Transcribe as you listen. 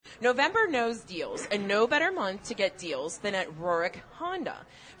November knows deals, and no better month to get deals than at Rorick Honda.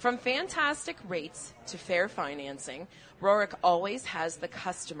 From fantastic rates to fair financing, Rorick always has the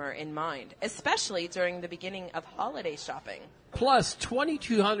customer in mind, especially during the beginning of holiday shopping. Plus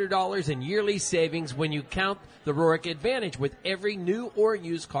 $2,200 in yearly savings when you count the Rorick Advantage with every new or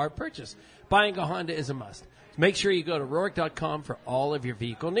used car purchase. Buying a Honda is a must. Make sure you go to Rorick.com for all of your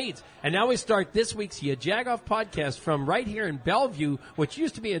vehicle needs. And now we start this week's YaJagoff podcast from right here in Bellevue, which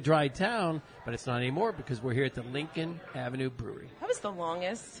used to be a dry town, but it's not anymore because we're here at the Lincoln Avenue Brewery. That was the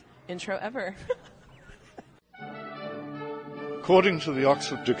longest intro ever. According to the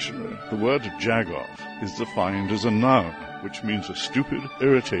Oxford Dictionary, the word Jagoff is defined as a noun, which means a stupid,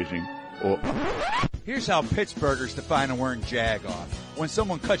 irritating, or... Here's how Pittsburghers define the word jagoff. When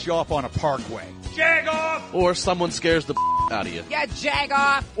someone cuts you off on a parkway. Jagoff! Or someone scares the out of you. Yeah,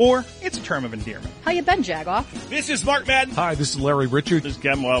 Jagoff! Or it's a term of endearment. How you been, Jagoff? This is Mark Madden. Hi, this is Larry Richard. This is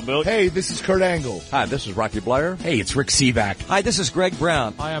Kevin Wild Bill. Hey, this is Kurt Angle. Hi, this is Rocky Blyer. Hey, it's Rick Seaback. Hi, this is Greg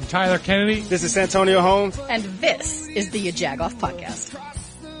Brown. Hi, I'm Tyler Kennedy. This is Santonio Holmes. And this is the YaJagoff Podcast.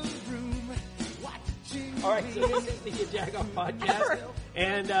 All right, so this is the YaJagoff Podcast.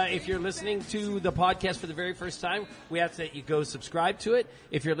 And if you're listening to the podcast for the very first time, we ask that you go subscribe to it.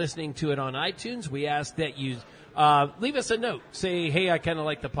 If you're listening to it on iTunes, we ask that you leave us a note. Say, hey, I kind of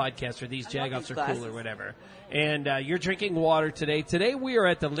like the podcast, or these Jagoffs are cool, or whatever. And you're drinking water today. Today we are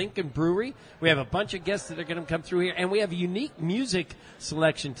at the Lincoln Brewery. We have a bunch of guests that are going to come through here. And we have a unique music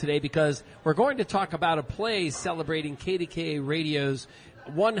selection today because we're going to talk about a play celebrating KDKA Radio's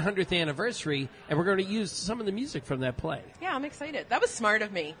 100th anniversary, and we're going to use some of the music from that play. Yeah, I'm excited. That was smart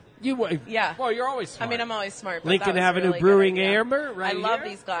of me. Yeah. Well, you're always smart. I mean, I'm always smart. But Lincoln that was Avenue really Brewing good idea. Amber, right? I love here.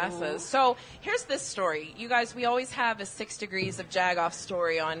 these glasses. Ooh. So here's this story. You guys, we always have a 6 degrees of Jagoff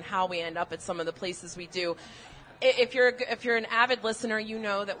story on how we end up at some of the places we do. If you're an avid listener, you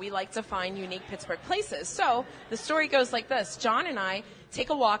know that we like to find unique Pittsburgh places. So the story goes like this. John and I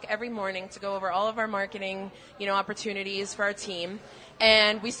take a walk every morning to go over all of our marketing, opportunities for our team.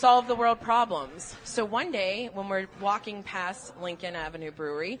 And we solve the world problems. So one day, when we're walking past Lincoln Avenue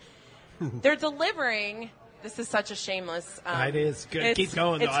Brewery, they're delivering. This is such a shameless. It is good. Keep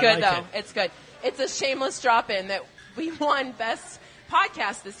going. It's good though. It's good. It's a shameless drop-in that we won Best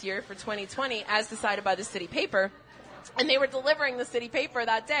Podcast this year for 2020, as decided by the City Paper, and they were delivering the City Paper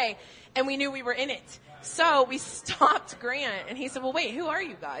that day, and we knew we were in it. So we stopped Grant, and he said, "Well, wait, who are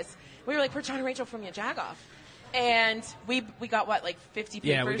you guys?" We were like, "We're John and Rachel from YaJagoff." And we got, 50 papers?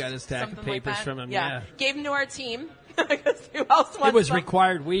 Yeah, we got a stack of papers from him, yeah. Gave them to our team. Because who else wants It was them?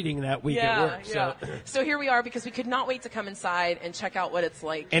 Required weeding that week at work. Yeah. So here we are because we could not wait to come inside and check out what it's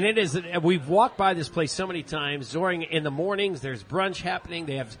like. And it is, we've walked by this place so many times. In the mornings, there's brunch happening.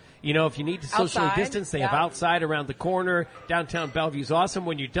 They have, if you need to socially distance, they have outside around the corner. Downtown Bellevue's awesome.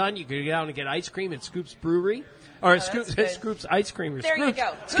 When you're done, you can go down and get ice cream at Scoop's Brewery. Or Scoop's Ice Cream. Or there Scoop's, you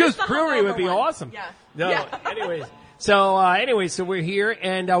go. Scoop's Brewery would be awesome. Yeah. No, yeah. So we're here,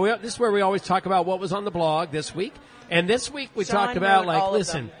 and this is where we always talk about what was on the blog this week. And this week we talked about,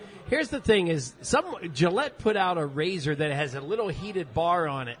 listen, here's the thing is, Gillette put out a razor that has a little heated bar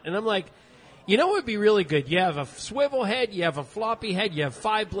on it. And I'm like, what would be really good? You have a swivel head, you have a floppy head, you have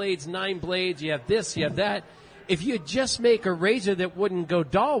 5 blades, 9 blades, you have this, you have that. If you just make a razor that wouldn't go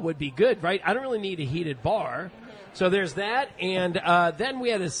dull would be good, right? I don't really need a heated bar. So there's that, and then we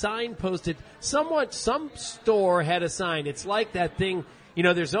had a sign posted. Some store had a sign. It's like that thing,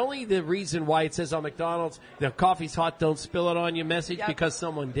 there's only the reason why it says on McDonald's, the coffee's hot, don't spill it on your message, because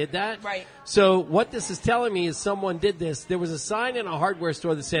someone did that. Right. So what this is telling me is someone did this. There was a sign in a hardware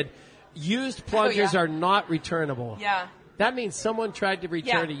store that said, used plungers are not returnable. Yeah. That means someone tried to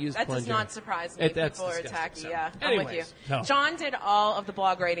return a used plunger. That does not surprise me. People are tacky. So. I'm with you. So. John did all of the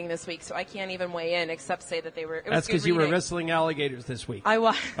blog writing this week, so I can't even weigh in except say that they were. That's because you were wrestling alligators this week. I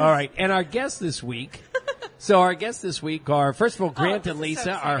was. All right, and our guests this week. Are first of all Grant and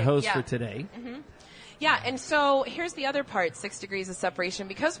Lisa, our hosts for today. Mm-hmm. Yeah, and so here's the other part, 6 degrees of separation.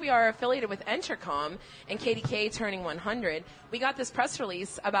 Because we are affiliated with Entercom and KDK turning 100, we got this press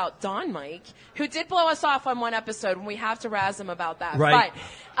release about Don Mike, who did blow us off on one episode, and we have to razz him about that. Right.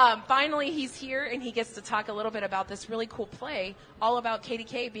 But finally he's here, and he gets to talk a little bit about this really cool play, all about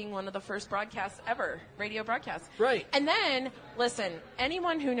KDK being one of the first broadcasts ever, radio broadcasts. Right. And then, listen,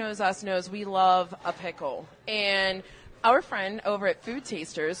 anyone who knows us knows we love a pickle. And our friend over at Food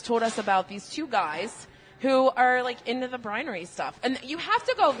Tasters told us about these 2 guys who are into the brinery stuff. And you have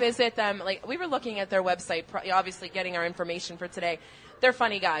to go visit them. We were looking at their website, obviously getting our information for today. They're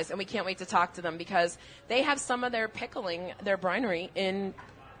funny guys, and we can't wait to talk to them because they have some of their pickling, their brinery in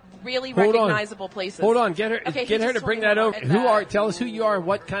really recognizable places. Hold on, get her Okay, to bring that over. Tell us who you are and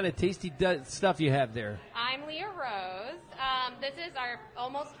what kind of tasty stuff you have there. I'm Leah Rose. This is our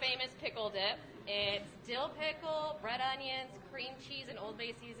almost famous pickle dip. It's dill pickle, red onions, cream cheese, and Old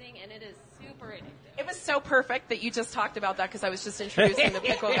Bay seasoning, and it is super addictive. It was so perfect that you just talked about that because I was just introducing the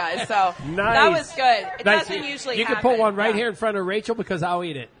pickle guys. So nice. That was good. It nice. doesn't usually You happen. can put one right here in front of Rachel because I'll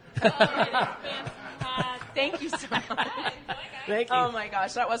eat it. Thank you so much. Thank you. Oh my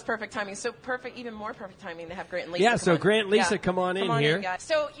gosh, that was perfect timing. So perfect, even more perfect timing to have Grant and Lisa. Yeah, so Grant and Lisa, come on in here. Guys.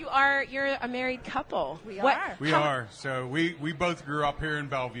 So you're a married couple. We are. We are. So we both grew up here in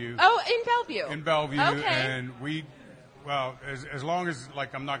Bellevue. Oh, in Bellevue. In Bellevue, okay. and as long as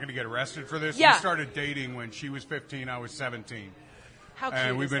I'm not going to get arrested for this. Yeah. We started dating when she was 15, I was 17. How cute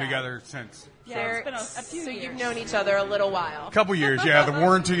and we've is been that? together since. Yeah, it's been a few years. You've known each other a little while. A couple years, yeah. The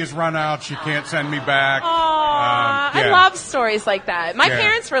warranty has run out. She can't send me back. Aww, I love stories like that. My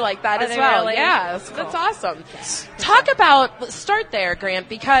parents were like that as well. Really? Yeah, that's awesome. Start there, Grant,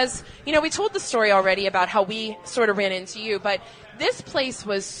 because, we told the story already about how we sort of ran into you, but this place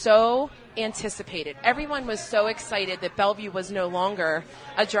was so anticipated. Everyone was so excited that Bellevue was no longer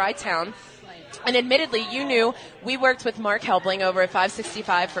a dry town. And admittedly, you knew we worked with Mark Helbling over at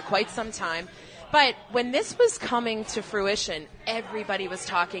 565 for quite some time. But when this was coming to fruition, everybody was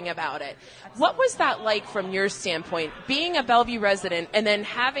talking about it. What was that like from your standpoint, being a Bellevue resident and then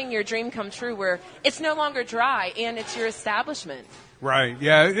having your dream come true where it's no longer dry and it's your establishment? Right.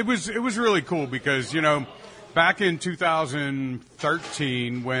 Yeah, it was really cool because, back in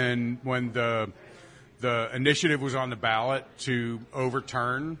 2013 when the initiative was on the ballot to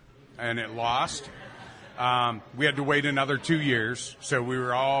overturn and it lost. We had to wait another 2 years, so we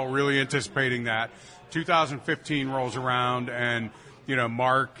were all really anticipating that. 2015 rolls around, and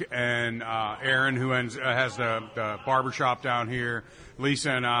Mark and Aaron, who has the barbershop down here,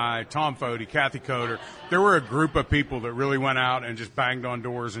 Lisa and I, Tom Fody, Kathy Coder. There were a group of people that really went out and just banged on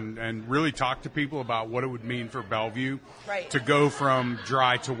doors and really talked to people about what it would mean for Bellevue to go from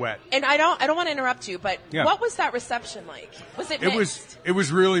dry to wet. And I don't want to interrupt you, but what was that reception like? Was it mixed? It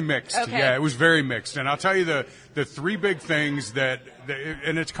was really mixed. Okay. Yeah, it was very mixed. And I'll tell you the three big things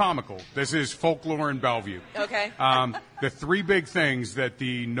and it's comical. This is folklore in Bellevue. Okay. The three big things that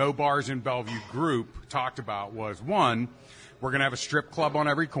the No Bars in Bellevue group talked about was, one, we're going to have a strip club on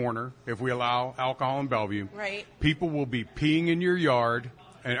every corner if we allow alcohol in Bellevue. Right. People will be peeing in your yard,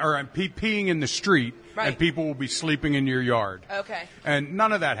 or peeing in the street, and people will be sleeping in your yard. Okay. And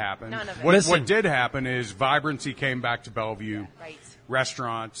none of that happened. None of it. What did happen is vibrancy came back to Bellevue. Right.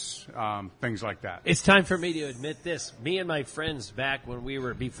 Restaurants, things like that. It's time for me to admit this. Me and my friends back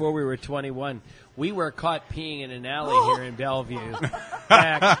before we were 21, we were caught peeing in an alley here in Bellevue.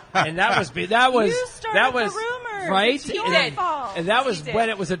 And that was you started the rumor. right. It's your fault. And that was when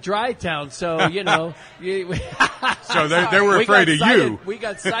it was a dry town. So so they were afraid of you. We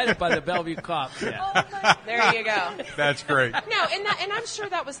got cited by the Bellevue cops. Yeah. There you go. That's great. No, and I'm sure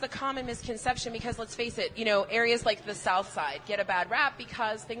that was the common misconception because let's face it, areas like the South Side get a bad rap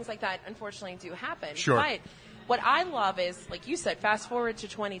because things like that unfortunately do happen. Sure. But what I love is, like you said, fast forward to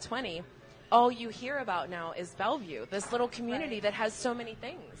 2020, all you hear about now is Bellevue, this little community that has so many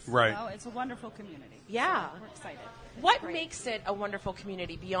things. Right. Oh, it's a wonderful community. Yeah. So we're excited. What makes it a wonderful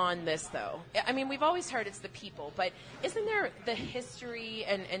community beyond this, though? I mean, we've always heard it's the people, but isn't there the history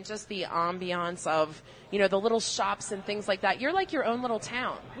and just the ambiance of, the little shops and things like that? You're like your own little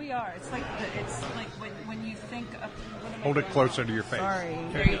town. We are. It's like when you think of... Hold it closer to your face. Sorry.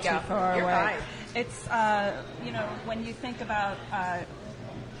 There you go. Too far You're away. fine. It's, when you think about...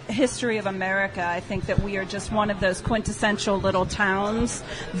 history of America, I think that we are just one of those quintessential little towns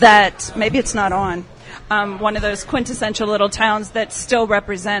that maybe it's not on. One of those quintessential little towns that still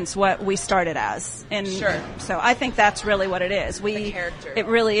represents what we started as. And sure. So I think that's really what it is. The character. It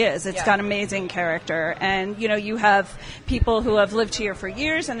really is. It's got amazing character. And, you have people who have lived here for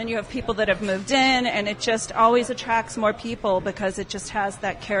years, and then you have people that have moved in, and it just always attracts more people because it just has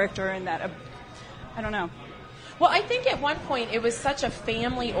that character and that, I don't know. Well, I think at one point it was such a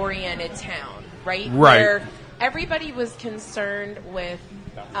family-oriented town, right? Right. Where everybody was concerned with,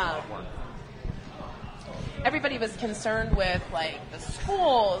 like the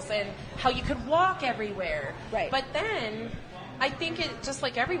schools and how you could walk everywhere. Right. But then I think it, just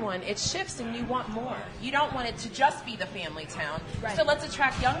like everyone, it shifts and you want more. You don't want it to just be the family town. Right. So let's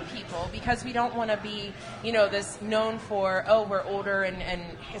attract young people because we don't want to be, this known for, we're older and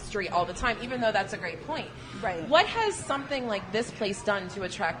history all the time, even though that's a great point. Right. What has something like this place done to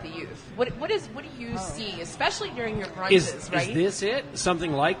attract the youth? What do you see, especially during your brunches, right? Is this it?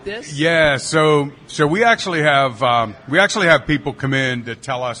 Something like this? Yeah, so we actually have people come in that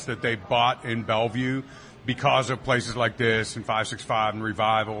tell us that they bought in Bellevue because of places like this and 565 and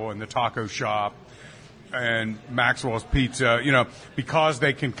Revival and the taco shop and Maxwell's Pizza, because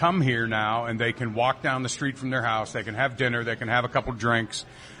they can come here now and they can walk down the street from their house, they can have dinner, they can have a couple drinks,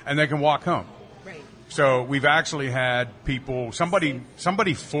 and they can walk home. Right. So we've actually had people, somebody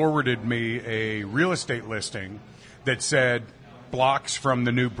forwarded me a real estate listing that said blocks from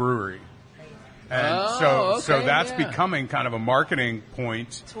the new brewery. And so that's becoming kind of a marketing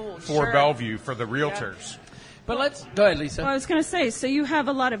point for Bellevue, for the realtors. But go ahead, Lisa. Well, I was going to say, so you have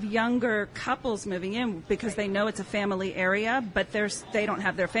a lot of younger couples moving in because they know it's a family area, but they don't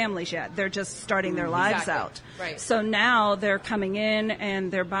have their families yet. They're just starting their lives out. Right. So now they're coming in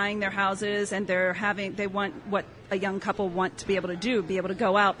and they're buying their houses and they want what a young couple want to be able to do, be able to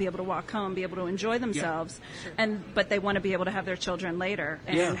go out, be able to walk home, be able to enjoy themselves, but they want to be able to have their children later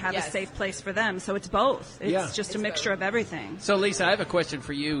and have a safe place for them. So it's both. It's just a mixture of everything. So, Lisa, I have a question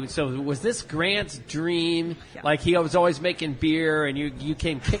for you. So was this Grant's dream? Yeah. Like he was always making beer and you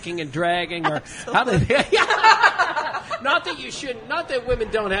came kicking and dragging? Or how did Not that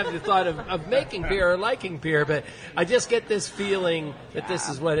women don't have the thought of making beer or liking beer, but I just get this feeling that this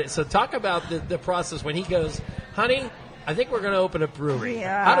is what it is. So talk about the process when he goes, honey, I think we're going to open a brewery.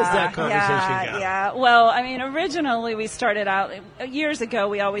 Yeah, how does that conversation go? Yeah. Well, I mean, originally we started out, years ago,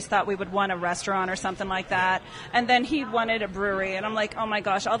 we always thought we would want a restaurant or something like that. And then he wanted a brewery. And I'm like, oh, my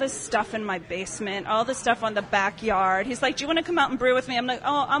gosh, all this stuff in my basement, all this stuff on the backyard. He's like, do you want to come out and brew with me? I'm like,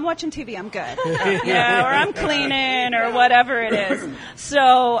 oh, I'm watching TV. I'm good. Or I'm cleaning or whatever it is.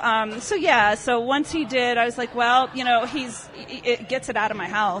 So once he did, I was like, well, it gets it out of my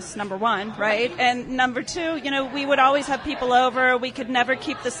house, number one, right? And number two, we would always have people over. We could never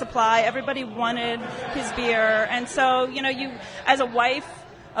keep the supply. Everybody wanted his beer. And so, you as a wife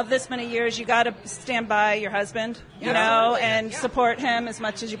of this many years, you got to stand by your husband, and support him as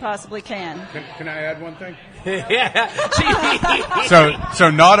much as you possibly can. Can I add one thing? Yeah. So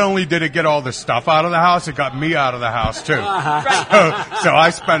not only did it get all the stuff out of the house, it got me out of the house too. Right. So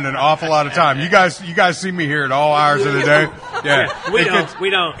I spend an awful lot of time. You guys see me here at all hours of the day. Yeah, we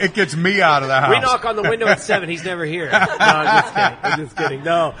don't. It gets me out of the house. We knock on the window at 7. He's never here. No, I'm just kidding.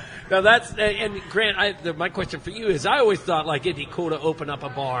 No, that's and Grant. My question for you is: I always thought like it'd be cool to open up a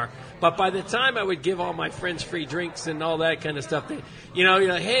bar, but by the time I would give all my friends free drinks and all that kind of stuff, you're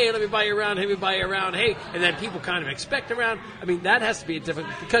like, hey, let me buy you around. Hey, and then people kind of expect around. I mean, that has to be a different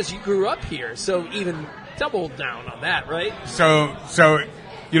because you grew up here, so even double down on that, right? So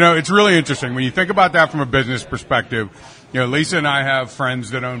it's really interesting when you think about that from a business perspective. Lisa and I have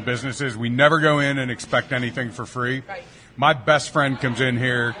friends that own businesses. We never go in and expect anything for free. Right. My best friend comes in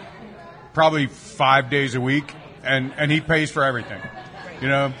here probably 5 days a week, and he pays for everything.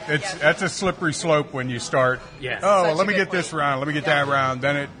 That's a slippery slope when you start. Yes. Oh, well, let me get this round. Let me get that round.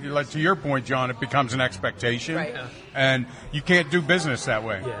 Then to your point, John, it becomes an expectation, and you can't do business that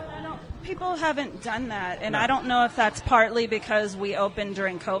way. Yeah. People haven't done that, and I don't know if that's partly because we opened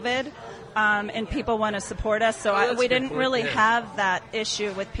during COVID. And people want to support us, so we didn't really have that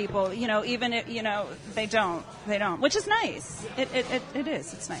issue with people. Even if they don't, which is nice. It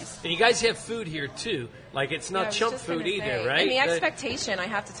is. It's nice. And you guys have food here too. Like it's not chump food either, right? And the expectation, I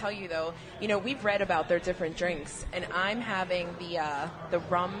have to tell you though, we've read about their different drinks, and I'm having the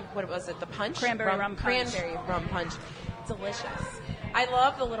rum. What was it? The punch? Cranberry rum punch. Cranberry rum punch. Delicious. I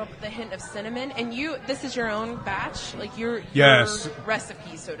love the hint of cinnamon, and this is your own batch, like your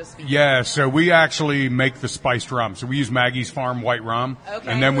recipe, so to speak. Yeah, so we actually make the spiced rum. So we use Maggie's Farm white rum,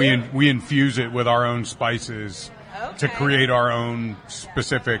 and then we infuse it with our own spices to create our own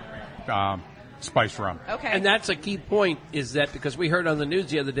specific spiced rum. Okay. And that's a key point, is that because we heard on the news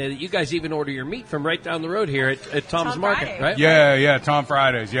the other day that you guys even order your meat from right down the road here at Tom's Market, Friday. right? Yeah, Tom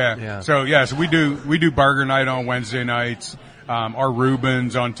Fridays, yeah. So we do burger night on Wednesday nights. Our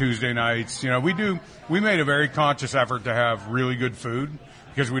Reubens on Tuesday nights. We made a very conscious effort to have really good food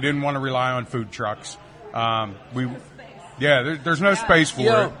because we didn't want to rely on food trucks. There's no space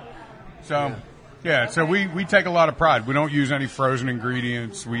for it. So we take a lot of pride. We don't use any frozen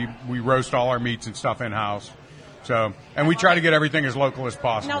ingredients. We roast all our meats and stuff in-house. So, and we try to get everything as local as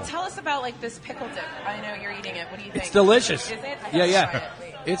possible. Now tell us about this pickle dip. I know you're eating it. What do you think? It's delicious. Is it? Yeah.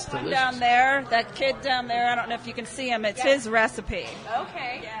 It's delicious. Down there, that kid down there, I don't know if you can see him. It's his recipe.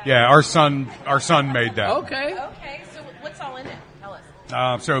 Okay. Yeah, our son made that. Okay. Okay. So what's all in it? Tell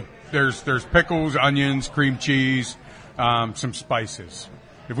us. So there's pickles, onions, cream cheese, some spices.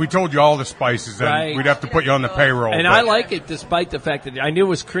 If we told you all the spices, then we'd have to put you on the payroll. And I like it despite the fact that I knew it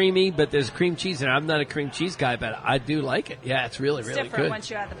was creamy, but there's cream cheese, and I'm not a cream cheese guy, but I do like it. Yeah, it's really, really different good. once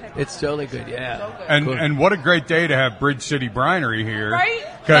you add the pickles. It's totally good, yeah. So good. And what a great day to have Bridge City Brinery here. Right?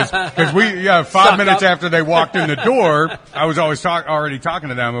 Because we 5 minutes after they walked in the door, I was already talking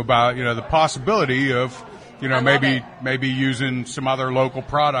to them about, the possibility of, maybe using some other local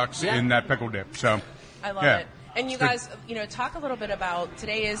products in that pickle dip. So I love it. And you guys, talk a little bit about,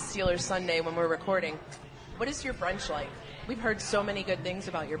 today is Steelers Sunday when we're recording. What is your brunch like? We've heard so many good things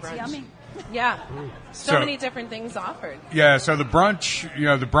about your brunch. It's yummy. Yeah. So many different things offered. Yeah, so the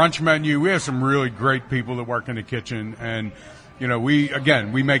brunch menu, we have some really great people that work in the kitchen, and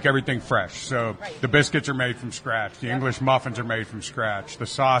we make everything fresh. So the biscuits are made from scratch. The English muffins are made from scratch. The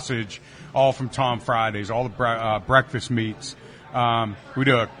sausage, all from Tom Friday's. All the breakfast meats. We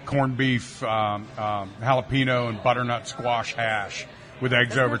do a corned beef, jalapeno and butternut squash hash with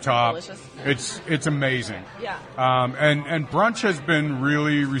eggs over top. Delicious. It's amazing. Yeah. And brunch has been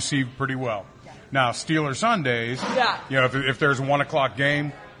really received pretty well. Now, Steeler Sundays, if there's a 1:00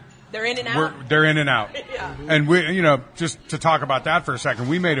 game, they're in and out. They're in and out. Yeah. And we, just to talk about that for a second,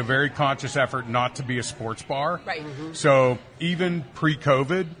 we made a very conscious effort not to be a sports bar. Right. Mm-hmm. So even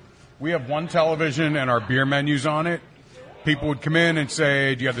pre-COVID, we have one television and our beer menus on it. People would come in and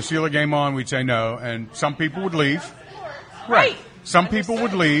say, do you have the Steeler game on? We'd say no. And some people would leave. Right. Some people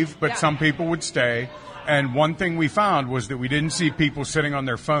would leave, but some people would stay. And one thing we found was that we didn't see people sitting on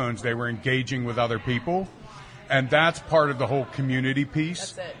their phones. They were engaging with other people. And that's part of the whole community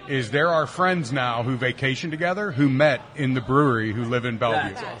piece. That's it. Is there are friends now who vacation together, who met in the brewery, who live in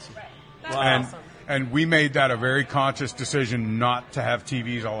Bellevue. That's awesome. That's awesome. And we made that a very conscious decision not to have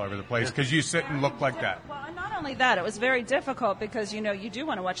TVs all over the place because you sit and look like that. Well, and not only that, it was very difficult because, you do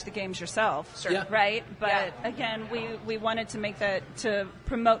want to watch the games yourself, right? But again, we wanted to make that, to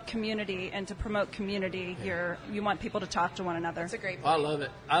promote community, and to promote community, you want people to talk to one another. That's a great point.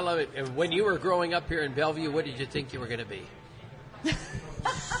 I love it. And when you were growing up here in Bellevue, what did you think you were going to be?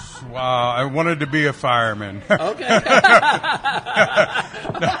 Wow, I wanted to be a fireman. Okay.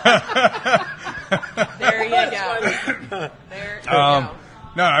 There you go. There you go.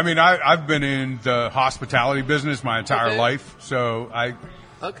 No, I mean I've been in the hospitality business my entire life, so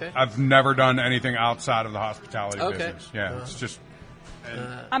I've never done anything outside of the hospitality business. Yeah, it's just.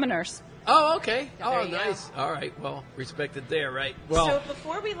 I'm a nurse. Oh, okay. There you nice. go. All right. Well, respected there, right? Well, so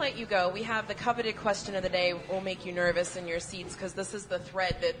before we let you go, we have the coveted question of the day. Will make you nervous in your seats because this is the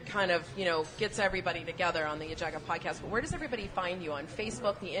thread that kind of gets everybody together on the YaJagoff podcast. But where does everybody find you on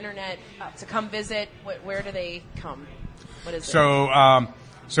Facebook, the internet, to come visit? Where do they come? What is it?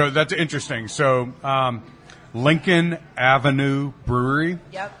 So that's interesting. So Lincoln Avenue Brewery.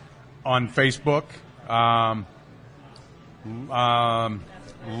 Yep. On Facebook.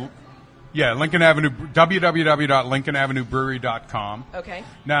 Lincoln Avenue, www.lincolnavenuebrewery.com. Okay.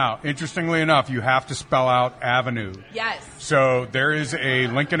 Now, interestingly enough, you have to spell out Avenue. Yes. So there is a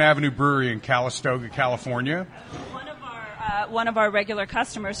Lincoln Avenue Brewery in Calistoga, California. One of our regular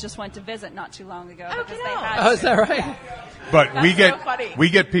customers just went to visit not too long ago because they had oh, is that right? But That's we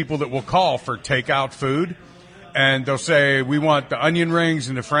get people that will call for takeout food. And they'll say, we want the onion rings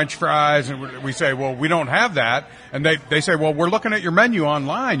and the French fries. And we say, well, we don't have that. And they say, well, we're looking at your menu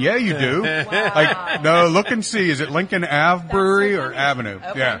online. Yeah, you do. Wow. Like, no, look and see. Is it Lincoln Ave Brewery or Avenue?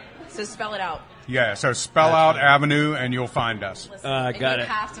 Okay. Yeah. So spell it out. Yeah, so spell out Avenue and you'll find us. Listen, got you it.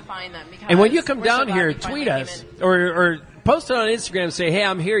 have to find them. Because And when you come we're so down glad here, you finally tweet came us in. or post it on Instagram and say, hey,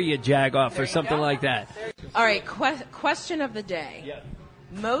 I'm here, you Jagoff, or something like that. All right, question of the day. Yeah.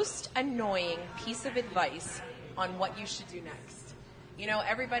 Most annoying piece of advice on what you should do next.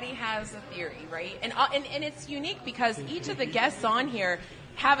 Everybody has a theory, right? And it's unique because each of the guests on here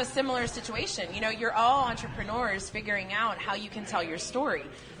have a similar situation. You're all entrepreneurs figuring out how you can tell your story.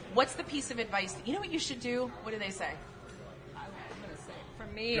 What's the piece of advice? You know what you should do? What do they say? For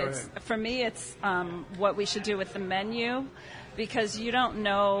me, it's what we should do with the menu, because you don't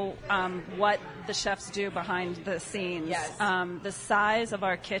know what the chefs do behind the scenes. Yes. The size of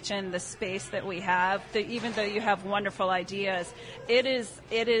our kitchen, the space that we have, even though you have wonderful ideas, it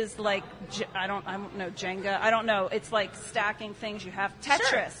is like I don't know, Jenga. I don't know. It's like stacking things. You have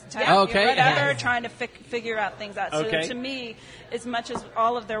Tetris. Sure. Okay. Whatever, trying to figure out things out. Okay. So to me, as much as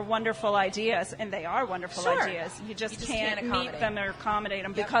all of their wonderful ideas, and they are wonderful ideas, you just can't meet accommodate them or accommodate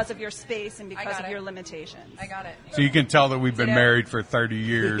them because of your space and because of your limitations. I got it. So you can tell that we've been married for 30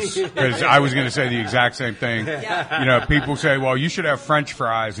 years because I was going to say the exact same thing. Yeah. You know, people say, well, you should have French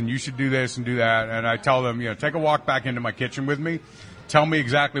fries and you should do this and do that. And I tell them, you know, take a walk back into my kitchen with me. Tell me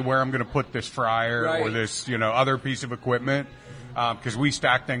exactly where I'm going to put this fryer or this, you know, other piece of equipment. Because we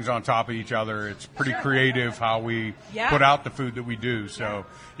stack things on top of each other. It's pretty creative how we put out the food that we do. So,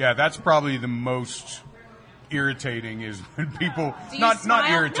 yeah, that's probably the most irritating is when people not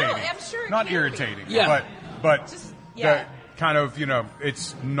irritating, no, I'm sure not irritating, but just, the kind of, you know,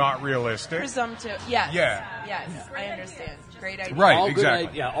 it's not realistic. Presumptive, yes, yeah, I understand. Great idea. Right, all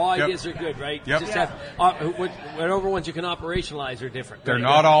exactly. Good, all ideas are good, right? Yep. Just have, whatever ones you can operationalize are different. They're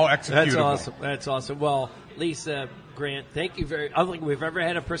not all executable. That's awesome. That's awesome. Well, Lisa, Grant, thank you I don't think we've ever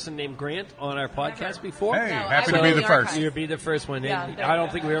had a person named Grant on our podcast before. Hey, happy to be the first. You'll be the first one. Yeah, I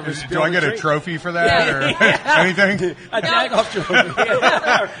don't think we ever. Do I get a trophy for that or anything? A Jagoff trophy.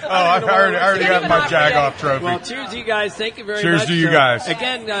 I already have my Jagoff trophy. Well, cheers to you guys. Thank you very much. Cheers to you guys.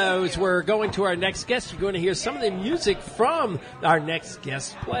 Again, as we're going to our next guest, you're going to hear some of the music from our next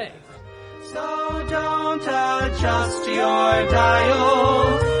guest play. So don't adjust your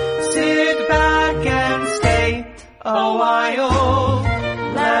dial. Sit back and stay a while.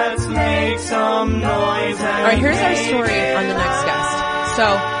 Let's make some noise. All right, here's our story on the next guest.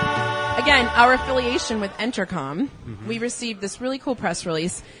 So, again, our affiliation with Entercom, we received this really cool press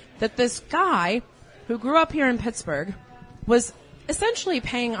release that this guy who grew up here in Pittsburgh was essentially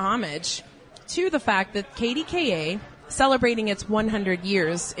paying homage to the fact that KDKA, celebrating its 100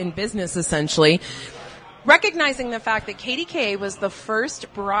 years in business, essentially, recognizing the fact that KDKA was the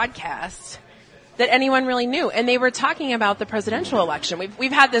first broadcast that anyone really knew. And they were talking about the presidential election.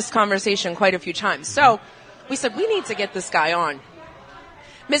 We've had this conversation quite a few times. So we said, we need to get this guy on.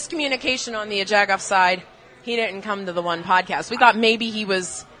 Miscommunication on the YaJagoff side. He didn't come to the one podcast. We thought maybe he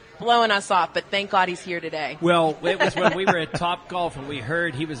was blowing us off, but thank God he's here today. Well, it was when we were at Top Golf and we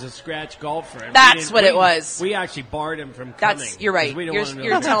heard he was a scratch golfer. And That's what it was. We actually barred him from coming. You're right.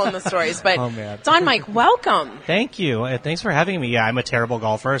 You're telling the stories. But oh, man. Don Mike, welcome. Thank you. Thanks for having me. Yeah, I'm a terrible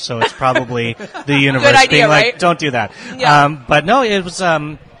golfer, so it's probably the universe Good idea, being like, right? don't do that. Yeah. But no, it was,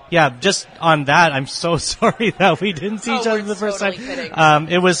 just on that, I'm so sorry that we didn't see each other the first totally time.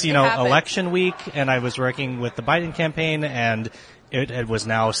 Kidding. It was, happens. election week, and I was working with the Biden campaign, and it was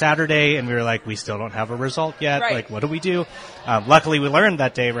now Saturday, and we were like, we still don't have a result yet. Right. Like, what do we do? Luckily, we learned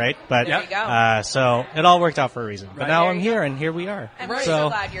that day, right? But there you go. so it all worked out for a reason. But now There I'm you here, go. and here we are. And we're so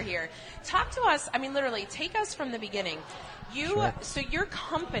glad you're here. Talk to us. I mean, literally, take us from the beginning. So your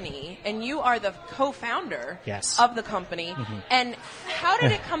company, and you are the co-founder of the company. Mm-hmm. And how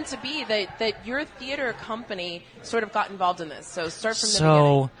did it come to be that your theater company sort of got involved in this? So start from the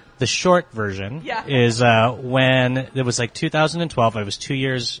beginning. The short version is when it was like 2012. I was 2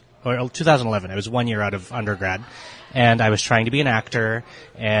 years, or 2011. I was 1 year out of undergrad, and I was trying to be an actor.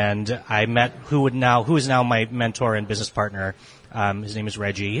 And I met who is now my mentor and business partner. His name is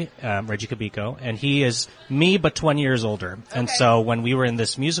Reggie Cabico, and he is me but 20 years older. Okay. And so when we were in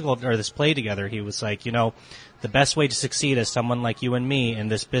this musical or this play together, he was like, the best way to succeed as someone like you and me in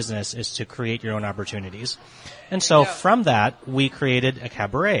this business is to create your own opportunities. And so from that, we created a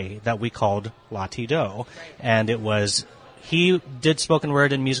cabaret that we called La Tido. And it was, he did spoken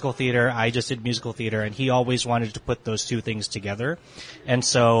word and musical theater, I just did musical theater, and he always wanted to put those two things together. And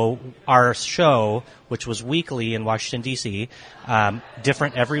so our show, which was weekly in Washington, D.C.,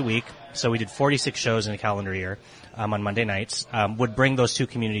 different every week, so we did 46 shows in a calendar year, on Monday nights, would bring those two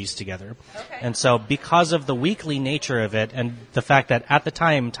communities together. Okay. And so because of the weekly nature of it and the fact that at the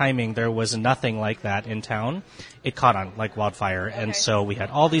timing, there was nothing like that in town, it caught on like wildfire. Okay. And so we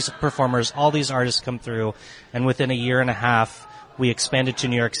had all these performers, all these artists come through, and within a year and a half, we expanded to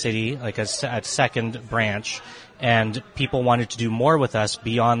New York City, like a second branch, and people wanted to do more with us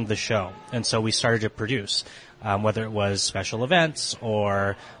beyond the show. And so we started to produce, whether it was special events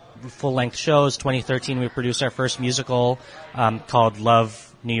or full-length shows. 2013, we produced our first musical called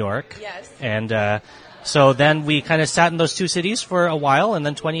Love New York. Yes. And so then we kind of sat in those two cities for a while, and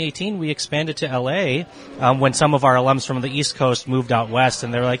then 2018, we expanded to L.A. When some of our alums from the East Coast moved out west,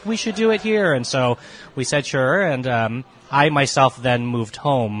 and they were like, we should do it here. And so we said sure, and I myself then moved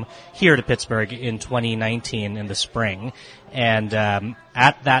home here to Pittsburgh in 2019 in the spring. And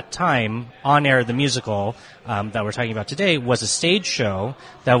at that time, On Air, the musical that we're talking about today, was a stage show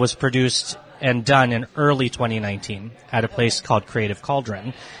that was produced and done in early 2019 at a place called Creative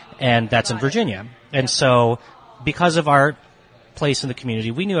Cauldron, and that's in Virginia. And so because of our place in the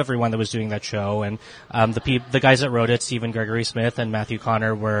community, we knew everyone that was doing that show, and the guys that wrote it, Stephen Gregory Smith and Matthew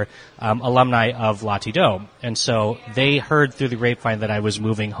Connor, were alumni of La Tido. And so they heard through the grapevine that I was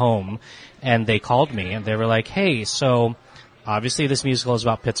moving home, and they called me, and they were like, hey, so obviously this musical is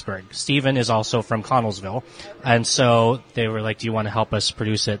about Pittsburgh. Steven is also from Connellsville. And so they were like, do you want to help us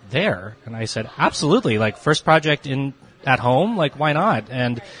produce it there? And I said, absolutely. Like, first project at home, like, why not?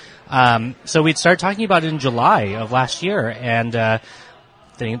 And so we'd start talking about it in July of last year, and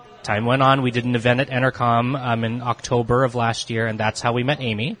time went on. We did an event at Entercom in October of last year, and that's how we met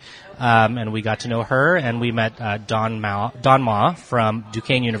Amy. And we got to know her, and we met Don Ma from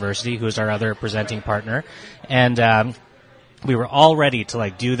Duquesne University, who's our other presenting partner. And we were all ready to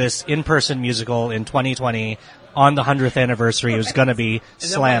like do this in-person musical in 2020 on the 100th anniversary. It was going to be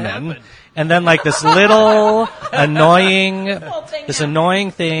slamming. And then like this little annoying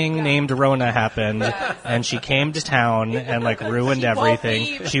thing named Rona happened, and she came to town and like ruined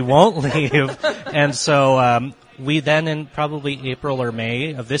everything. She won't leave. And so we then, in probably April or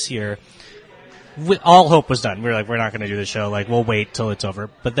May of this year, all hope was done. We were like, we're not going to do the show. Like, we'll wait till it's over.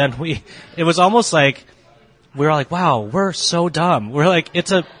 But then it was almost like, we were like, wow, we're so dumb. We're like,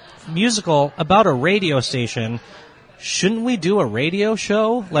 it's a musical about a radio station. Shouldn't we do a radio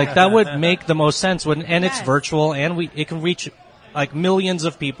show? Like, that would make the most sense. And it's virtual, and it can reach like millions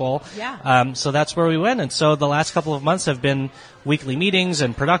of people. Yeah. So that's where we went. And so the last couple of months have been weekly meetings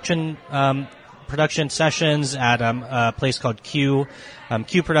and production sessions at a place called Q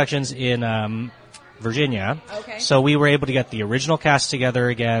Productions in Virginia. Okay. So we were able to get the original cast together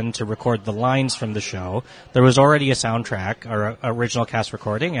again to record the lines from the show. There was already a soundtrack or original cast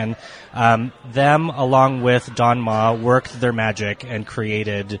recording, and them along with Don Ma worked their magic and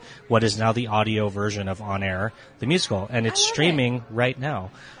created what is now the audio version of On Air, the musical, and it's streaming right now.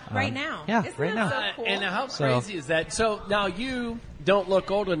 Right now. Yeah, Isn't right that now. So cool? And how crazy is that? So now you don't look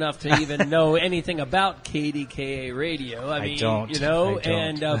old enough to even know anything about KDKA radio. I mean, don't. You know, I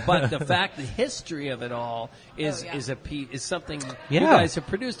don't. and but the fact, the history of it all is something you Yeah. guys have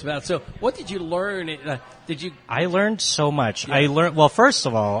produced about. So what did you learn? I learned so much. Well, first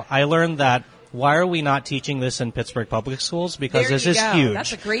of all, I learned that why are we not teaching this in Pittsburgh public schools? Because this is huge.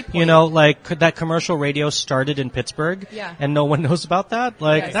 That's a great point. You know, like, that commercial radio started in Pittsburgh, and no one knows about that?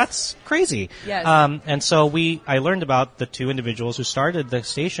 Like, that's crazy. Yes. And so I learned about the two individuals who started the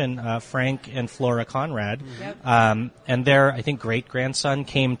station, Frank and Flora Conrad. Yep. And their, I think, great-grandson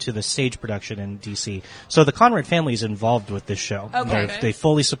came to the stage production in D.C. So the Conrad family is involved with this show. Okay. They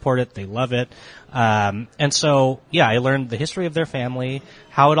fully support it. They love it. And so, I learned the history of their family,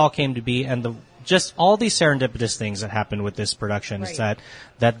 how it all came to be, and just all these serendipitous things that happened with this production is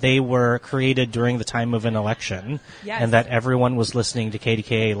that they were created during the time of an election, and that everyone was listening to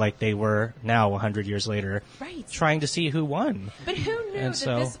KDKA like they were now 100 years later, trying to see who won. But who knew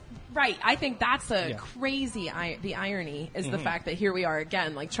this? Right. I think that's crazy. The irony is the fact that here we are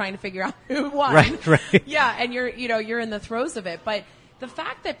again, like trying to figure out who won. Right. Yeah, and you're in the throes of it, but the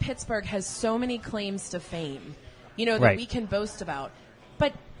fact that Pittsburgh has so many claims to fame, that we can boast about,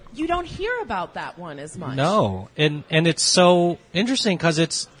 but you don't hear about that one as much. No, and it's so interesting because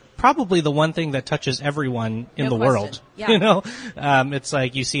it's probably the one thing that touches everyone in the world. Yeah. You know, it's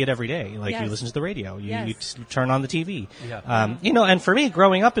like you see it every day. Like you listen to the radio, you turn on the TV. Yeah. And for me,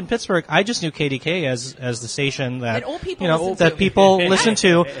 growing up in Pittsburgh, I just knew KDK as the station that old people people listen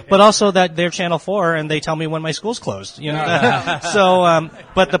to, but also that they're Channel 4 and they tell me when my school's closed. You know, so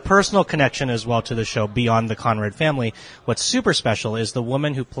but the personal connection as well to the show beyond the Conrad family. What's super special is the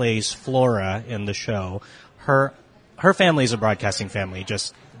woman who plays Flora in the show. Her family is a broadcasting family,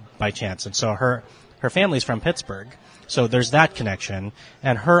 just by chance, and so her family's from Pittsburgh, so there's that connection,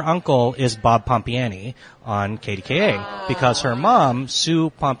 and her uncle is Bob Pompiani on KDKA because her mom,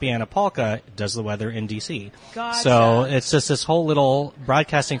 Sue Pompiana Polka, does the weather in DC. Gotcha. So it's just this whole little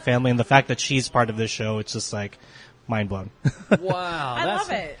broadcasting family, and the fact that she's part of this show, it's just like mind blown. Wow, I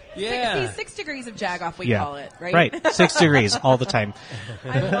love it. Yeah, 6 degrees of Jagoff, we call it, right? Right, 6 degrees all the time.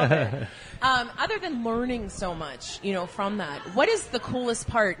 I love it. Other than learning so much, from that, what is the coolest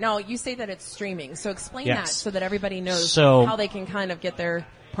part? Now, you say that it's streaming, so explain that so that everybody knows how they can kind of get their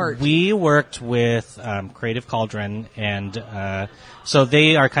part. We worked with Creative Cauldron, and so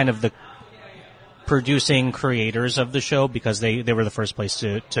they are kind of the producing creators of the show because they were the first place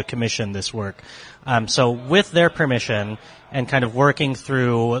to commission this work. So with their permission and kind of working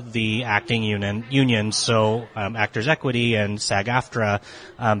through the acting unions, so Actors Equity and SAG-AFTRA,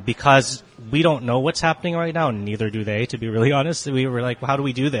 because we don't know what's happening right now, and neither do they, to be really honest. We were like, well, how do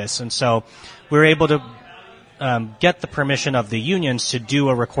we do this? And so we were able to get the permission of the unions to do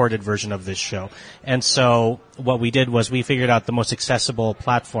a recorded version of this show. And so what we did was we figured out the most accessible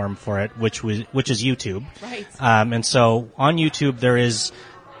platform for it, which is YouTube. Right. And so on YouTube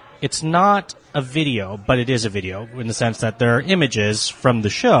it's not a video, but it is a video in the sense that there are images from the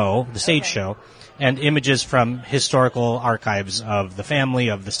show, the stage show, and images from historical archives of the family,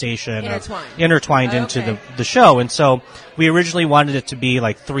 of the station, intertwined into the show. And so we originally wanted it to be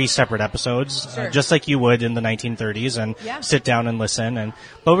like 3 separate episodes, just like you would in the 1930s, and sit down and listen.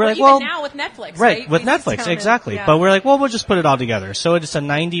 But we're like, even now with Netflix, right? With Netflix, exactly. But we're like, well, we'll just put it all together. So it's a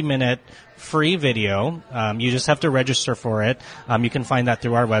 90-minute free video. You just have to register for it. You can find that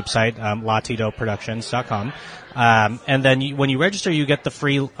through our website, latidoproductions.com. And then when you register, you get the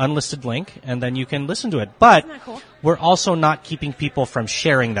free unlisted link, and then you can listen to it. But we're also not keeping people from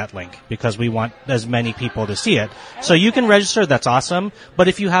sharing that link because we want as many people to see it. So you can register, that's awesome. But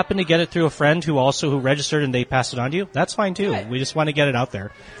if you happen to get it through a friend who registered and they passed it on to you, that's fine too. We just want to get it out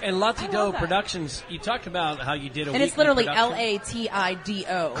there. And Latido Productions, you talked about how you did a and it's literally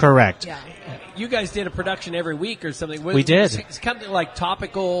LATIDO. Correct. Yeah. You guys did a production every week or something. We did. It's kind of like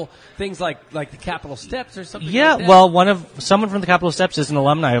topical things like the Capitol Steps or something. Yeah, like that. well, someone from the Capitol Steps is an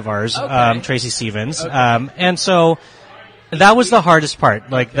alumni of ours, Tracy Stevens. And so that was the hardest part.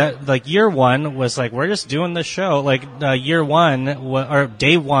 Year one was like, we're just doing this show. Day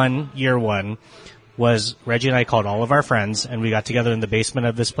one, year one, was Reggie and I called all of our friends, and we got together in the basement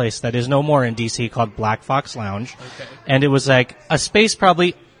of this place that is no more in DC called Black Fox Lounge. Okay. And it was like a space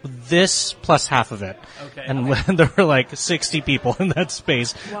probably this plus half of it. Okay. And there were like 60 people in that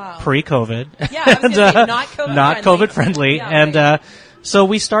space pre-COVID. Yeah, I was gonna say, not COVID friendly. Yeah, so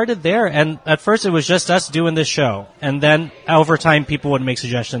we started there, and at first it was just us doing this show. And then over time people would make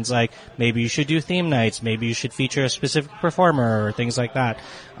suggestions like, maybe you should do theme nights, maybe you should feature a specific performer, or things like that.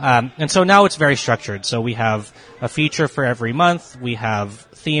 And so now it's very structured. So we have a feature for every month. We have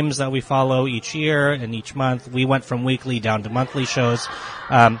themes that we follow each year and each month. We went from weekly down to monthly shows.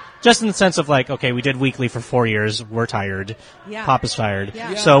 Just in the sense of like, okay, we did weekly for 4 years. We're tired. Yeah. Papa's tired.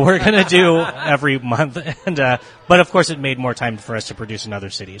 Yeah. So we're going to do every month. But of course it made more time for us to produce in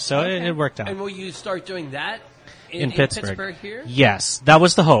other cities. So it worked out. And will you start doing that in Pittsburgh here? Yes. That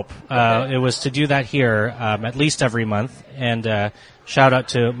was the hope. It was to do that here, at least every month. And, shout out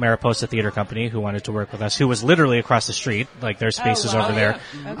to Mariposa Theater Company who wanted to work with us, who was literally across the street. Like their space is over there.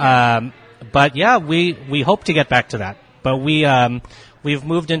 Okay. But yeah, we hope to get back to that. But we've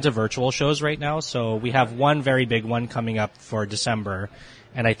moved into virtual shows right now, so we have one very big one coming up for December,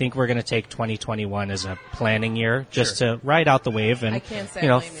 and I think we're going to take 2021 as a planning year just to ride out the wave and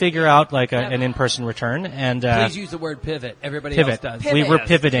figure out like an in-person return. And please use the word pivot. Everybody else does. We were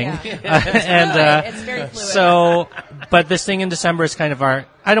pivoting, and it's very fluid. So, but this thing in December is kind of our.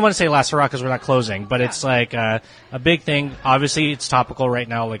 I don't want to say last hurrah because we're not closing, but it's like a big thing. Obviously, it's topical right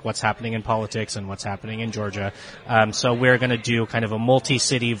now, like what's happening in politics and what's happening in Georgia. So we're going to do kind of a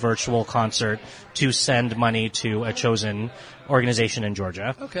multi-city virtual concert to send money to a chosen organization in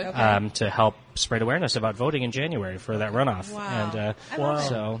Georgia to help spread awareness about voting in January for that runoff. Wow. And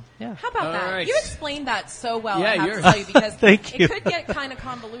so, yeah. How about that? Right. You explained that so well, yeah, I have to tell you, because Thank you. It could get kind of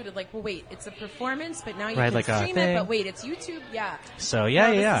convoluted. Like, well, wait, it's a performance, but now you can like stream it, but wait, it's YouTube? Yeah. So,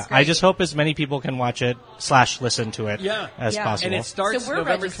 yeah. I just hope as many people can watch it / listen to it as possible. And it starts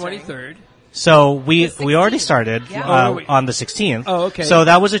November 23rd. So we already started on the 16th. Oh, okay. So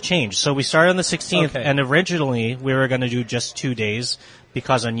that was a change. So we started on the 16th, and originally we were going to do just 2 days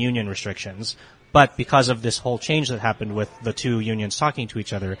because on union restrictions. But because of this whole change that happened with the two unions talking to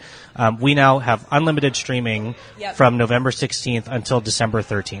each other, we now have unlimited streaming from November 16th until December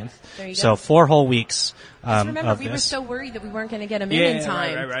 13th. There you go. So 4 whole weeks. Remember, we were so worried that we weren't going to get them in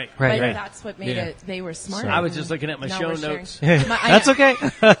time. Right. But that's what made it. They were smart. I was just looking at my show notes. That's okay.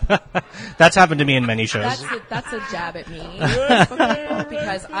 That's happened to me in many shows. That's a jab at me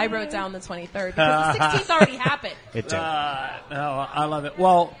because I wrote down the 23rd because the 16th already happened. It did. I love it.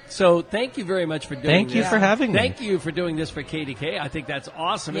 Well, so thank you very much for doing this. Thank you for having me. Thank you for doing this for KDK. I think that's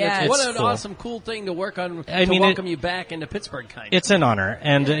awesome. Yeah. And what an awesome, cool thing to work on welcome you back into Pittsburgh, kind of. It's an honor.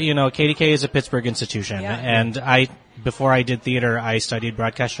 And, KDK is a Pittsburgh institution. Yeah. And before I did theater, I studied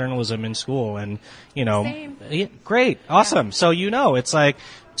broadcast journalism in school. And, great. Awesome. Yeah. So, it's like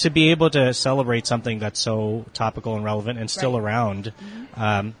to be able to celebrate something that's so topical and relevant and still around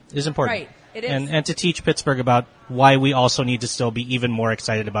is important. Right. It is. And to teach Pittsburgh about why we also need to still be even more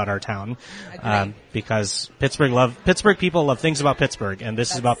excited about our town. Because Pittsburgh people love things about Pittsburgh, and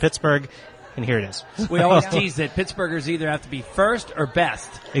this is about Pittsburgh, and here it is. We always tease that Pittsburghers either have to be first or best.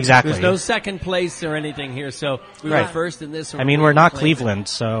 Exactly. There's no second place or anything here, so we were first in this. We're not Cleveland,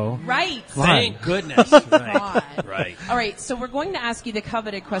 so. Right. Thank goodness. Right. All right, so we're going to ask you the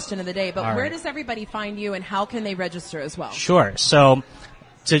coveted question of the day, but where does everybody find you, and how can they register as well? Sure. So,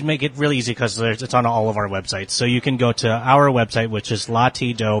 to make it really easy, because it's on all of our websites. So you can go to our website, which is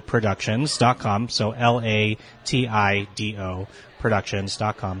latidoproductions.com. So LATIDO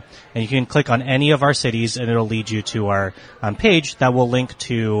pittsburghproductions.com. And you can click on any of our cities, and it'll lead you to our page that will link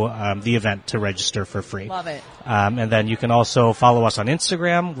to the event to register for free. Love it. And then you can also follow us on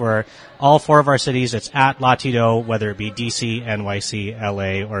Instagram, where all 4 of our cities, it's at Latido, whether it be DC, NYC,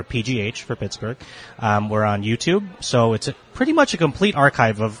 LA, or PGH for Pittsburgh. We're on YouTube, so it's pretty much a complete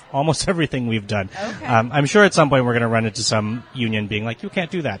archive of almost everything we've done. Okay. I'm sure at some point we're going to run into some union being like, you can't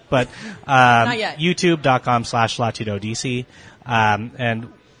do that. But Not yet. youtube.com/LatidoDC.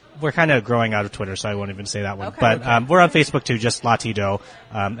 And we're kind of growing out of Twitter, so I won't even say that one. Okay. But we're on Facebook too, just Latido,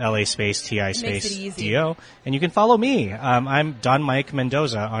 LA space TI space DO. And you can follow me. I'm Don Mike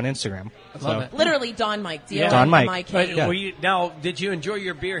Mendoza on Instagram. Love it. Literally Don Mike. Don Mike. D-O-N-M-I-K-E. But, now, did you enjoy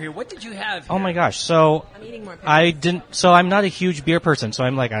your beer here? What did you have here? Oh my gosh. So I'm eating more I'm not a huge beer person, so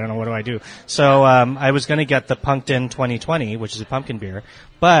I'm like, I don't know, what do I do? So I was going to get the Pumpkin 2020, which is a pumpkin beer,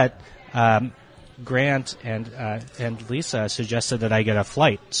 but Grant and Lisa suggested that I get a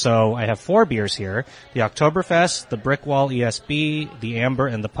flight. So I have 4 beers here: the Oktoberfest, the Brickwall ESB, the Amber,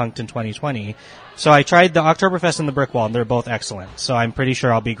 and the Pumpkin 2020. So I tried the Oktoberfest and the Brickwall, and they're both excellent. So I'm pretty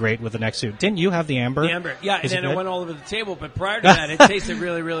sure I'll be great with the next two. Didn't you have the Amber? The Amber, yeah, Is and then it it went all over the table, but prior to that, it tasted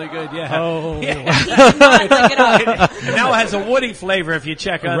really, really good, yeah. Oh. Yeah. Now it has a woody flavor if you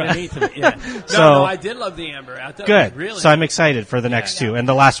check underneath of it, yeah. No, I did love the Amber. I thought good. It was really so I'm excited for the next two, and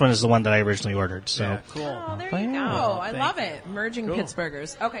the last one is the one that I originally ordered. So yeah, cool. Oh, there you go. I love it. Merging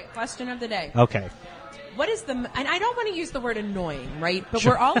Pittsburghers. Okay, question of the day. Okay. What is and I don't want to use the word annoying, right? But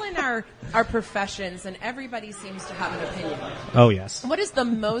we're all in our professions, and everybody seems to have an opinion. Oh, yes. What is the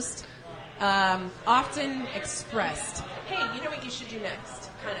most often expressed, hey, you know what you should do next,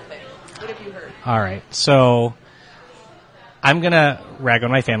 kind of thing? What have you heard? All right. So I'm going to rag on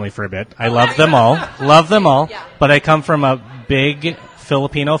my family for a bit. I love them all. Love them all. Yeah. But I come from a big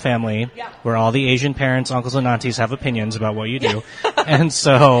Filipino family where all the Asian parents, uncles, and aunties have opinions about what you do. And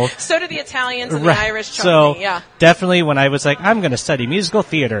so do the Italians and the Irish. So yeah. Definitely when I was like, I'm going to study musical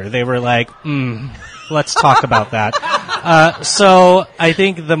theater, they were like, let's talk about that. So I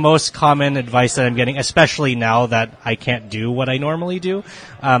think the most common advice that I'm getting, especially now that I can't do what I normally do,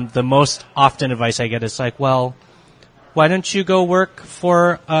 the most often advice I get is like, well, why don't you go work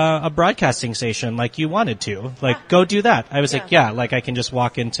for a broadcasting station like you wanted to? Like, go do that. I was like, like I can just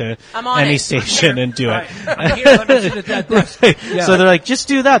walk into any station and do it. So they're like, just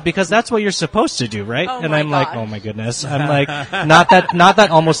do that because that's what you're supposed to do, right? And I'm like, oh my goodness. I'm like, not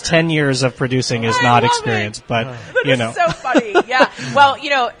that almost 10 years of producing is not experience, but you know. So funny. Yeah. Well,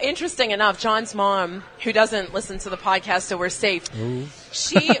 interesting enough, John's mom, who doesn't listen to the podcast, so we're safe. Ooh.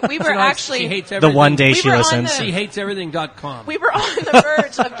 We were actually she hates the one day she listens. She hates everything.com. We were on the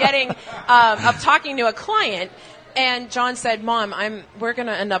verge of getting of talking to a client, and John said, "Mom, we're going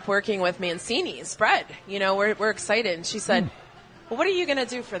to end up working with Mancini's bread. We're excited." And she said, "Well, what are you going to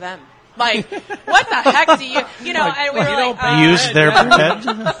do for them? Like, what the heck do you and we were use their bread?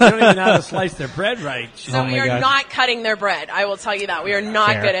 You don't even know how to slice their bread right." So we are not cutting their bread. I will tell you that. We are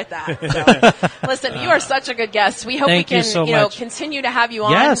not good at that. So, listen, you are such a good guest. We hope we can, continue to have you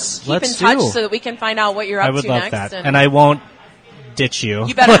on. Yes, keep in touch so that we can find out what you're up to next. I would love that. And I won't ditch you.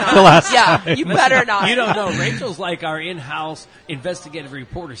 You better not. You better not. You don't know. Rachel's like our in-house investigative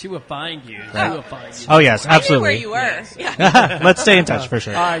reporter. She will find you. She will find you. Oh, yes, absolutely. I knew where you were. Yeah. Let's stay in touch for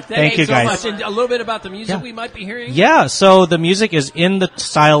sure. All right. Thank you, guys. So much. And a little bit about the music we might be hearing? Yeah, so the music is in the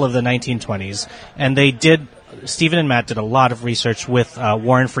style of the 1920s, and Stephen and Matt did a lot of research with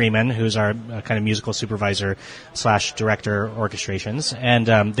Warren Freeman, who's our kind of musical supervisor / director orchestrations,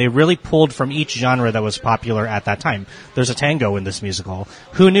 and they really pulled from each genre that was popular at that time. There's a tango in this musical.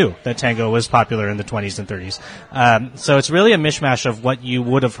 Who knew that tango was popular in the 20s and 30s? So it's really a mishmash of what you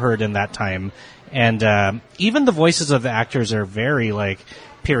would have heard in that time, and even the voices of the actors are very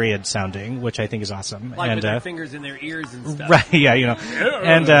period sounding, which I think is awesome. Like with their fingers in their ears and stuff. Right, yeah,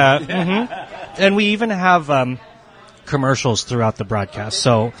 and we even have commercials throughout the broadcast.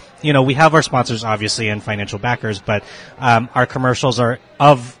 So, we have our sponsors obviously and financial backers, but our commercials are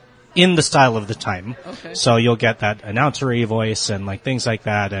in the style of the time. Okay. So you'll get that announcery voice and things like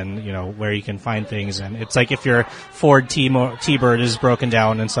that, and where you can find things, and it's like if your Ford T-Bird is broken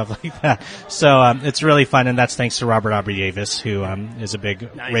down and stuff like that. So it's really fun, and that's thanks to Robert Aubrey Davis, who is a big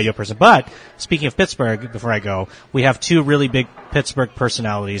radio person. But speaking of Pittsburgh, before I go, we have 2 really big Pittsburgh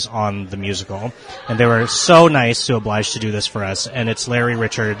personalities on the musical, and they were so nice to oblige to do this for us, and it's Larry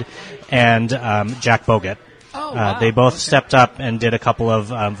Richard and Jack Bogut. Oh, wow. They both stepped up and did a couple of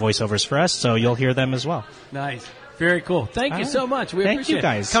voiceovers for us, so you'll hear them as well. Nice. Very cool. Thank you so much. We appreciate you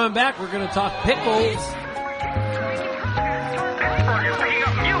guys. It. Coming back, we're going to talk pickles.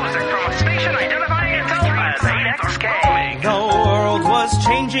 Music from a station identifying itself as 8XK. The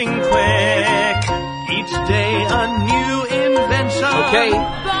Okay,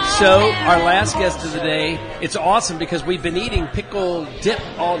 so our last guest of the day, it's awesome because we've been eating pickle dip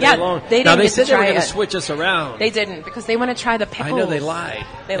all day long. They now, didn't they get said to they were try going to it. switch us around. They didn't because they want to try the pickles. I know they lied.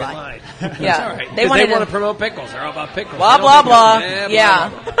 They lied. That's Yeah. all right. They want wanted to promote pickles. They're all about pickles. Blah, They blah, don't blah. think of-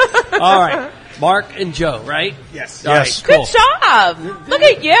 Yeah. All right. Mark and Joe, right? Yes. All Yes. right, cool. Good job. Look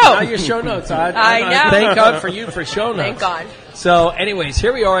at you. Now your show notes. I know. Thank God for you for show notes. Thank God. So, anyways,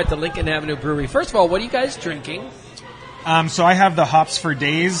 here we are at the Lincoln Avenue Brewery. First of all, what are you guys drinking? So I have the Hops for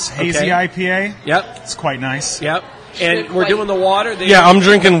Days Hazy IPA. Yep. It's quite nice. Yep. And we're doing the water. Yeah, I'm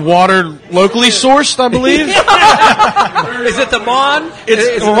drinking water locally sourced, I believe. Is it the Mon?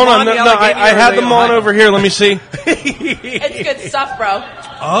 Hold on, no, I had the Mon over here. Let me see. It's good stuff, bro.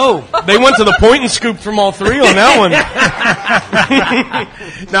 Oh, they went to the point and scooped from all three on that one.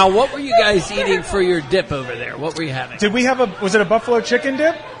 Now, what were you guys eating for your dip over there? What were you having? Did we have was it a buffalo chicken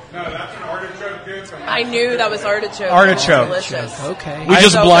dip? No, that's an artichoke dip. I knew that was artichoke. Artichoke. Delicious. Okay. We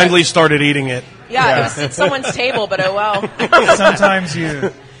just So blindly started eating it. Yeah, it was at someone's table, but oh well. Sometimes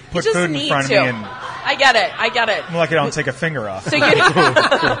you put just food in need front to. of me and I get it. I'm lucky I don't take a finger off. So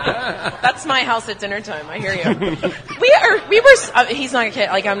that's my house at dinner time. I hear you. We were. He's not kidding.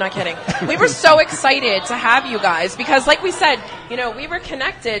 Like I'm not kidding. We were so excited to have you guys because, like we said, we were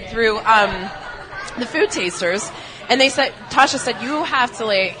connected through the food tasters. And Tasha said, you have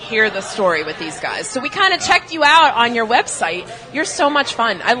to hear the story with these guys. So we kind of checked you out on your website. You're so much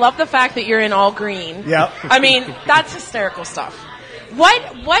fun. I love the fact that you're in all green. Yep. I mean, that's hysterical stuff.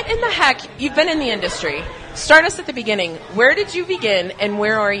 What in the heck? You've been in the industry. Start us at the beginning. Where did you begin and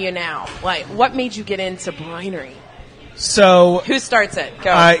where are you now? Like, what made you get into brinery? So who starts it? Go.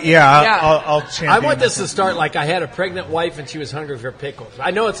 I'll champion. I want this to start like I had a pregnant wife and she was hungry for pickles.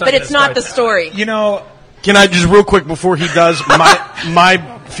 I know it's not. But it's not the story. Can I just real quick before he does?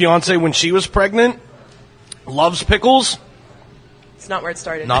 My fiance, when she was pregnant, loves pickles. It's not where it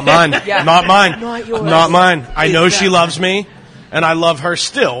started. Not mine. Yeah. Not mine. Not yours. Not mine. I know she loves me, and I love her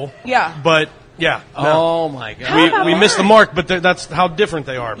still. Yeah. But yeah. Oh my God. We missed the mark, but that's how different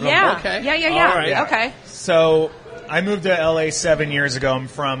they are. Yeah. Okay. Yeah. All right. Okay. So I moved to LA 7 years ago. I'm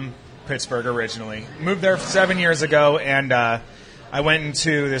from Pittsburgh originally. Moved there 7 years ago, and I went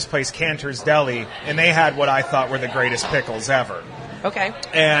into this place, Cantor's Deli, and they had what I thought were the greatest pickles ever. Okay.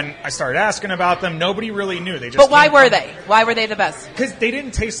 And I started asking about them. Nobody really knew. But why were they? Why were they the best? Because they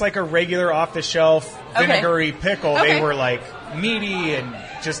didn't taste like a regular off-the-shelf vinegary pickle. Okay. They were like meaty and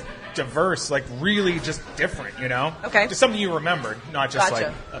just diverse, like really just different, Okay. Just something you remembered, not just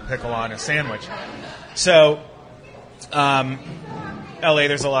Gotcha. like a pickle on a sandwich. So, LA,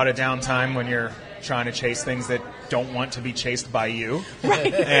 there's a lot of downtime when you're trying to chase things that don't want to be chased by you.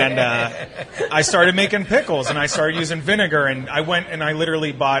 Right. And I started making pickles, and I started using vinegar, and I went and I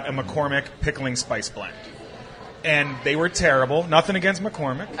literally bought a McCormick pickling spice blend. And they were terrible. Nothing against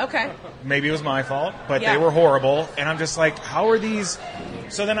McCormick. Okay. Maybe it was my fault, but Yeah. they were horrible. And I'm just like, how are these?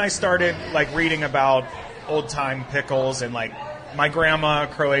 So then I started reading about old time pickles, and my grandma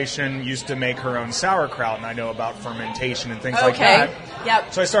Croatian used to make her own sauerkraut, and I know about fermentation and things like that.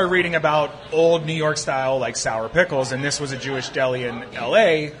 Yep. So I started reading about old New York style sour pickles, and this was a Jewish deli in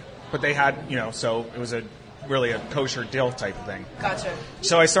LA, but they had so it was really a kosher dill type of thing. Gotcha.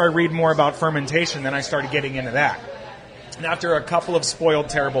 So I started reading more about fermentation, then I started getting into that. And after a couple of spoiled,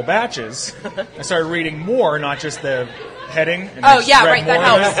 terrible batches, I started reading more, not just the heading. And I just read that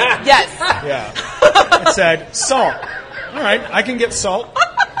more of helps. it. Yes. Yeah. It said, salt. All right, I can get salt.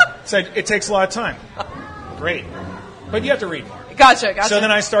 It said, it takes a lot of time. Great. But you have to read more. Gotcha. So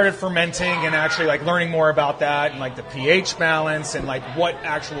then I started fermenting and actually learning more about that and the pH balance and what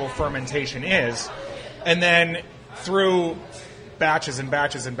actual fermentation is. And then through batches and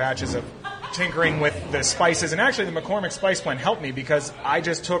batches and batches of tinkering with the spices, and actually the McCormick Spice Blend helped me because I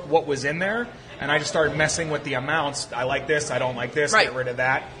just took what was in there and I just started messing with the amounts. I like this, I don't like this, get rid of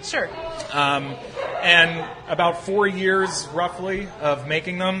that. Sure. And about 4 years roughly of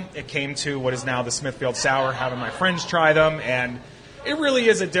making them, it came to what is now the Smithfield Sour, having my friends try them, and it really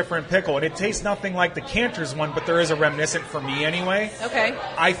is a different pickle, and it tastes nothing like the Cantor's one, but there is a reminiscent for me anyway. Okay.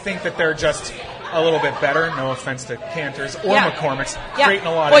 I think that they're just a little bit better, no offense to Cantor's or McCormick's, creating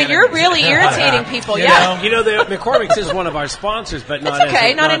a lot of you're really irritating people, the McCormick's is one of our sponsors, but not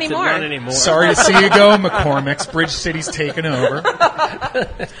okay, not anymore. Sorry to see you go, McCormick's. Bridge City's taken over.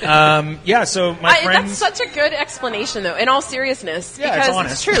 So my friends... That's such a good explanation, though, in all seriousness,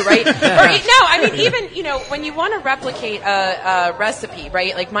 because it's true, right? Even, when you want to replicate a recipe,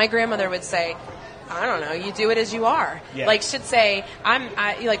 right? Like my grandmother would say, I don't know. You do it as you are. Yeah. Like, should say,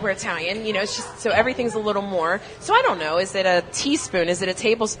 we're Italian, you know, it's just, so everything's a little more. So I don't know. Is it a teaspoon? Is it a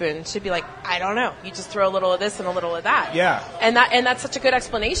tablespoon? Should be like, I don't know. You just throw a little of this and a little of that. Yeah. And that's such a good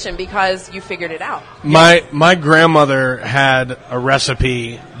explanation because you figured it out. My grandmother had a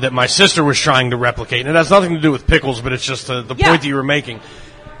recipe that my sister was trying to replicate, and it has nothing to do with pickles, but it's just the point that you were making.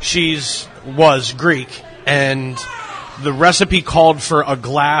 Was Greek, and the recipe called for a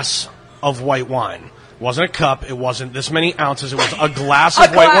glass of white wine. It wasn't a cup. It wasn't this many ounces. It was a glass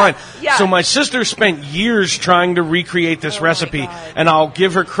of white wine. Yeah. So my sister spent years trying to recreate this recipe, and I'll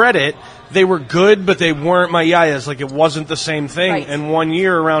give her credit. They were good, but they weren't my yayas. Like, it wasn't the same thing. Right. And one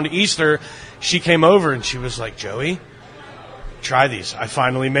year around Easter, she came over and she was like, Joey, try these. I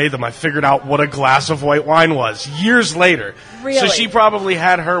finally made them. I figured out what a glass of white wine was years later. Really? So she probably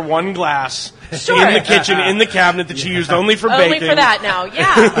had her one glass in the kitchen, in the cabinet that she used only for baking. Only for that now.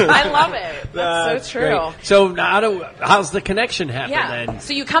 Yeah. I love it. That's so true. Great. So how's the connection happen then?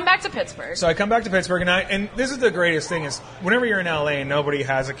 So you come back to Pittsburgh. So I come back to Pittsburgh, and this is the greatest thing is whenever you're in LA and nobody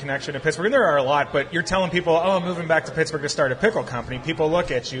has a connection to Pittsburgh, and there are a lot, but you're telling people, oh, I'm moving back to Pittsburgh to start a pickle company. People look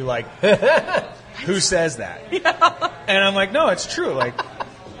at you like, who says that? Yeah. And I'm like, no, it's true. Like,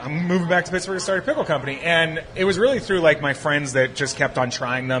 I'm moving back to Pittsburgh to start a pickle company. And it was really through, like, my friends that just kept on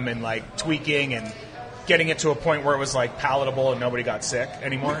trying them and, like, tweaking and getting it to a point where it was, like, palatable and nobody got sick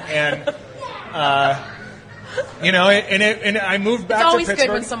anymore. And, you know, and I moved back to Pittsburgh. It's always good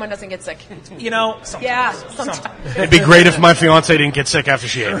when someone doesn't get sick. You know, sometimes. Yeah, sometimes. It'd be great if my fiance didn't get sick after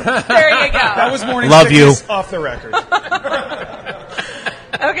she ate it. There you go. That was morning Love sickness you. Off the record.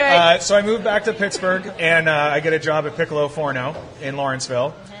 Okay. So I moved back to Pittsburgh, and I get a job at Piccolo Forno in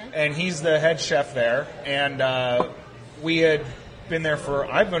Lawrenceville, and he's the head chef there. And we had been there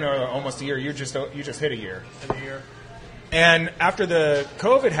I've been there almost a year. You just hit a year. And after the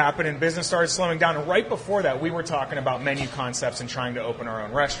COVID happened and business started slowing down, and right before that, we were talking about menu concepts and trying to open our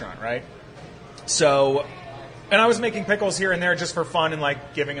own restaurant, right? So, and I was making pickles here and there just for fun and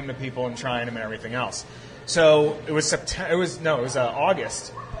like giving them to people and trying them and everything else. So it was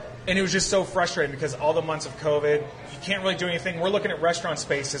August, and it was just so frustrating because all the months of COVID, you can't really do anything. We're looking at restaurant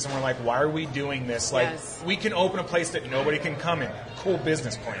spaces and we're like, why are we doing this? Like, we can open a place that nobody can come in. Cool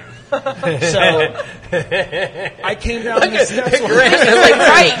business plan. So I came down the steps.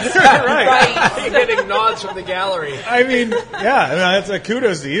 Right. You're getting nods from the gallery. I mean, that's a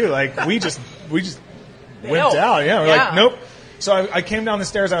kudos to you. Like, we just wimped out. Yeah, we're like, nope. So I came down the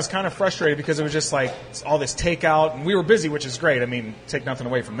stairs. I was kind of frustrated because it was just like all this takeout, and we were busy, which is great. I mean, take nothing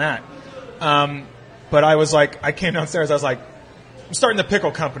away from that. But I was like, I came downstairs. I was like, I'm starting the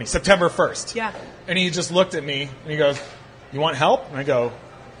pickle company September 1st. Yeah. And he just looked at me and he goes, "You want help?" And I go,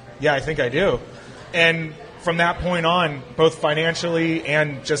 "Yeah, I think I do." And from that point on, both financially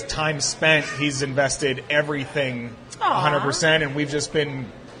and just time spent, he's invested everything 100%, and we've just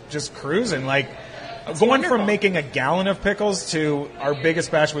been just cruising. Like, going from making a gallon of pickles to our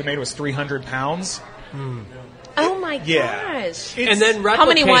biggest batch we made was 300 pounds. Oh my Yeah. gosh! And then How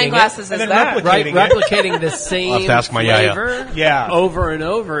many wine glasses is that? Replicating the same I'll have to ask my flavor Yeah. over and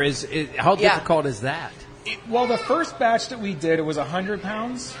over is how difficult is that? Well, the first batch that we did, it was 100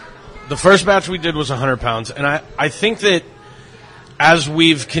 pounds. The first batch we did was 100 pounds, and I think that as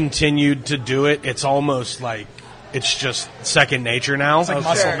we've continued to do it, it's almost like it's just second nature now. It's like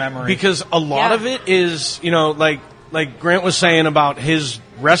muscle memory. Because a lot of it is, you know, like Grant was saying about his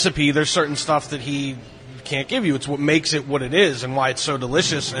recipe, there's certain stuff that he can't give you. It's what makes it what it is and why it's so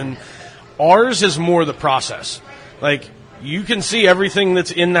delicious. And ours is more the process. Like, you can see everything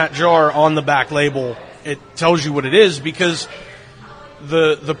that's in that jar on the back label. It tells you what it is because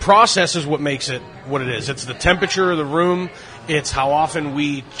the process is what makes it what it is. It's the temperature of the room. It's how often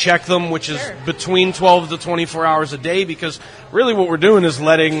we check them, which is between 12 to 24 hours a day, because really what we're doing is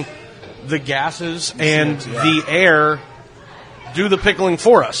letting the gases and the air do the pickling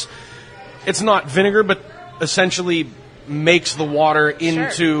for us. It's not vinegar, but essentially makes the water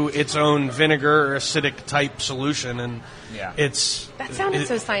into its own vinegar or acidic type solution, and that sounded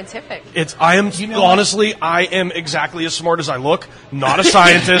so scientific. Honestly, I am exactly as smart as I look, not a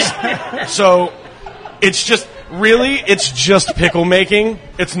scientist. So it's just pickle making.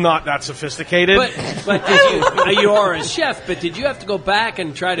 It's not that sophisticated. But you are a chef, but did you have to go back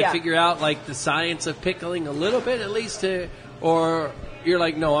and try to figure out like the science of pickling a little bit at least, or you're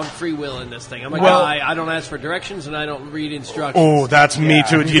like, no, I'm freewheeling this thing. I'm a guy. I don't ask for directions and I don't read instructions. Oh, that's me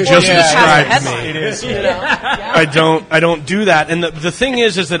too. You just described me. It is. I don't do that. And the thing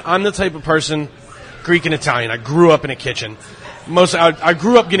is that I'm the type of person, Greek and Italian. I grew up in a kitchen. I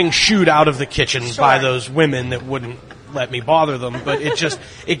grew up getting shooed out of the kitchen by those women that wouldn't let me bother them, but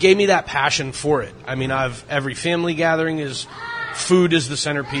it gave me that passion for it. I mean, every family gathering is food is the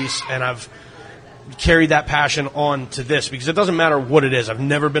centerpiece, and I've carried that passion on to this because it doesn't matter what it is. I've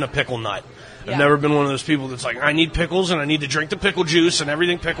never been a pickle nut. I've never been one of those people that's like, I need pickles and I need to drink the pickle juice and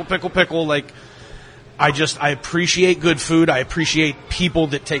everything pickle. Like, I appreciate good food. I appreciate people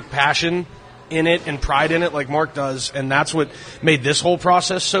that take passion in it and pride in it like Mark does, and that's what made this whole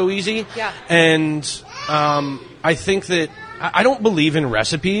process so easy. Yeah. And I think that I don't believe in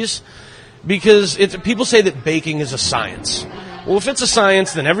recipes because people say that baking is a science. Well, if it's a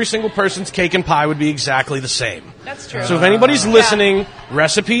science, then every single person's cake and pie would be exactly the same. That's true. So if anybody's listening,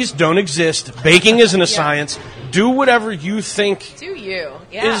 recipes don't exist. Baking isn't a science. Do whatever you think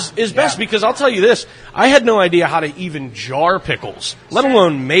is best. Because I'll tell you this, I had no idea how to even jar pickles, let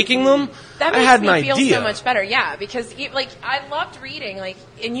alone making them. That I makes had me an feel idea. so much better, because I loved reading,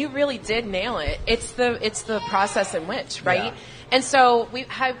 and you really did nail it. It's the process in which, right? Yeah. And so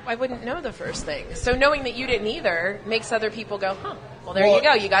I wouldn't know the first thing. So knowing that you didn't either makes other people go, well, there you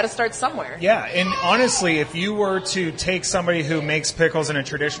go. You got to start somewhere. Yeah, and honestly, if you were to take somebody who makes pickles in a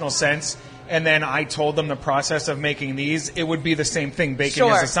traditional sense, and then I told them the process of making these, it would be the same thing. Baking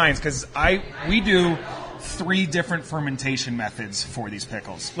is a science, because we do 3 different fermentation methods for these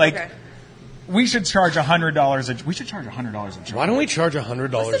pickles. We should charge $100. We should charge $100 a jar. Why don't we charge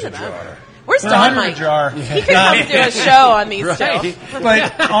 $100 a jar? Where's Don? $100 a jar. He could come do a show on these two.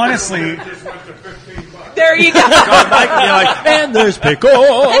 But honestly, there you go. And there's pickles.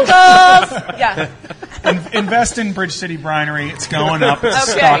 Yeah. Invest in Bridge City Brinery. It's going up. It's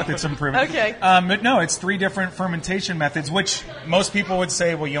a stock that's improving. Okay. But no, it's 3 different fermentation methods, which most people would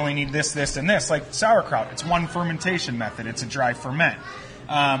say, well, you only need this, this, and this. Like sauerkraut, it's 1 fermentation method. It's a dry ferment.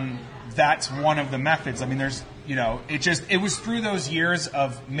 That's one of the methods. I mean, there's, it was through those years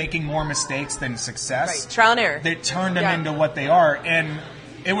of making more mistakes than success. Right. Trial and error. That turned them into what they are. And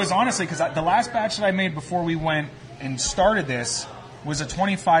it was honestly, because the last batch that I made before we went and started this was a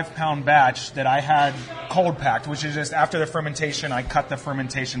 25-pound batch that I had cold packed, which is just after the fermentation, I cut the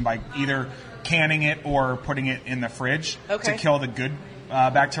fermentation by either canning it or putting it in the fridge to kill the good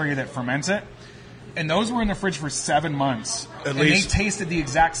bacteria that ferments it. And those were in the fridge for 7 months. At least. They tasted the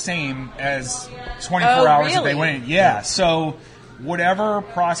exact same as 24 hours that they went in. Yeah. So whatever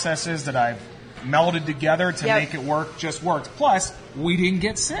processes that I've melded together to make it work just worked. Plus, we didn't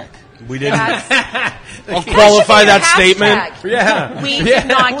get sick. We didn't. I'll qualify that statement. Yeah. We did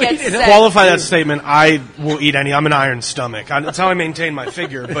not get sick. Qualify that statement. I will eat any. I'm an iron stomach. That's how I maintain my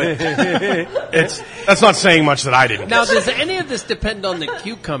figure. But that's not saying much that I didn't. Now, does any of this depend on the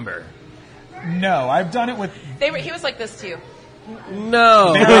cucumber? No, I've done it with... He was like this too.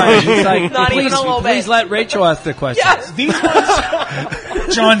 No. It's like, not even a little bit. Please let Rachel ask the question. Yes. These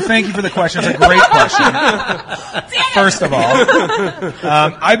ones... John, thank you for the question. It's a great question. First of all,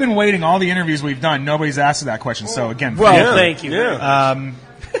 I've been waiting all the interviews we've done. Nobody's asked that question. So again, thank you. Yeah.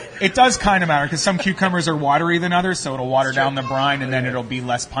 It does kind of matter because some cucumbers are watery than others, so it'll water down the brine and then it'll be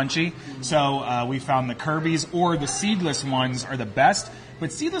less punchy. So we found the Kirby's or the seedless ones are the best.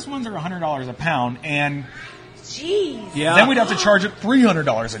 But seedless ones are $100 a pound, and then we'd have to charge it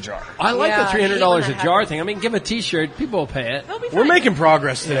 $300 a jar. I like the $300 a jar thing. I mean, give a T-shirt, people will pay it. We're making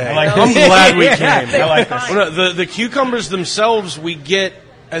progress today. I'm glad we came. I like this. The cucumbers themselves we get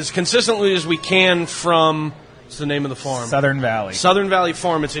as consistently as we can from, what's the name of the farm? Southern Valley. Southern Valley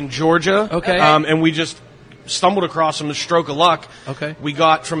Farm. It's in Georgia. Okay. And we just stumbled across them, a stroke of luck. Okay. We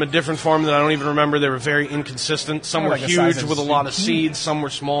got from a different farm that I don't even remember. They were very inconsistent. Some were huge with a lot of seeds. Some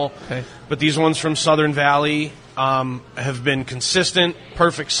were small. Okay. But these ones from Southern Valley have been consistent,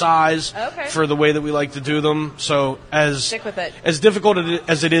 perfect size for the way that we like to do them. So stick with it. As difficult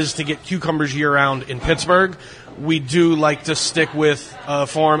as it is to get cucumbers year-round in Pittsburgh, we do like to stick with a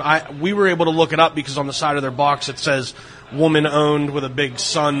farm. We were able to look it up because on the side of their box it says woman-owned with a big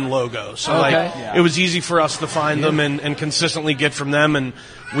sun logo. So it was easy for us to find them and consistently get from them, and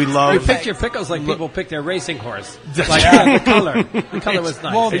we love... You picked your pickles like people pick their racing horse. Like the color. The color was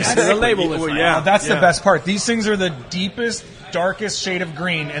nice. Well, the label was nice. That's the best part. These things are the deepest, darkest shade of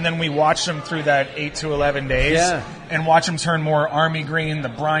green, and then we watch them through that 8 to 11 days and watch them turn more army green. The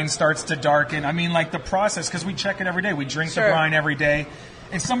brine starts to darken. I mean, like the process, because we check it every day. We drink the brine every day.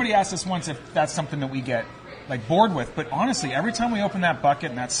 And somebody asked us once if that's something that we get bored with, but honestly, every time we open that bucket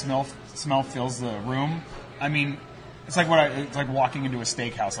and that smell fills the room, I mean, it's like it's like walking into a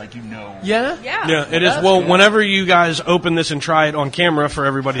steakhouse, Yeah, it is. Well, whenever you guys open this and try it on camera for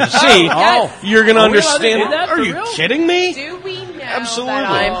everybody to see, you're going to understand. Are you kidding me? Do we know Absolutely.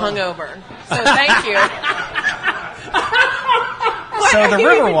 that I'm hungover? So thank you. So the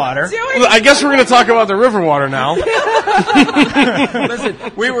river water. I guess we're going to talk about the river water now. Listen,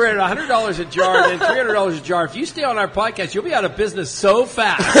 we were at $100 a jar, then $300 a jar. If you stay on our podcast, you'll be out of business so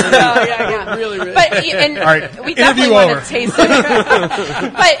fast. Yeah. Really. But and All right, we definitely interview want to taste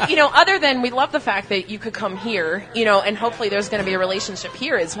it. But other than we love the fact that you could come here, and hopefully there's going to be a relationship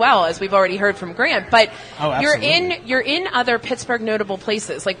here as well, as we've already heard from Grant. But you're in other Pittsburgh notable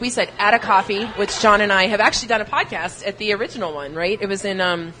places, like we said, At a Coffee, which John and I have actually done a podcast at the original one, right? It was in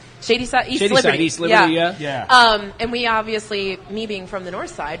East Liberty. Yeah. And we obviously, me being from the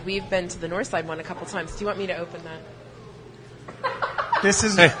north side, we've been to the north side one a couple times. Do you want me to open that? This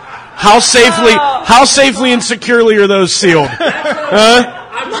is how safely and securely are those sealed?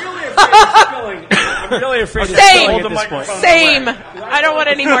 I'm really afraid of spilling at this point. Same. I don't want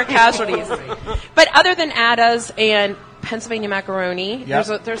any more casualties. But other than Ada's and Pennsylvania macaroni,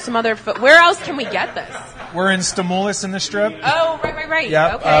 there's some other. Where else can we get this? We're in Stimulus in the Strip. Oh, right.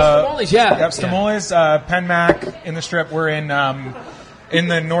 Yep. Okay. Stimulus, yeah. Yep, Stimulus, Penn Mac in the Strip. We're in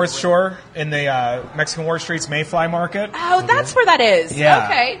the North Shore in the Mexican Wharf Street's Mayfly Market. Oh, that's where that is. Yeah.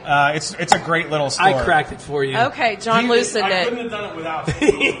 Okay. It's a great little store. I cracked it for you. Okay, John loosened I it. couldn't have done it without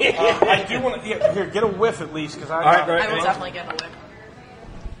it. I do want to here get a whiff at least because I will definitely get a whiff.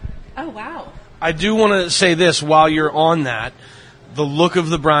 Oh wow. I do want to say this while you're on that. The look of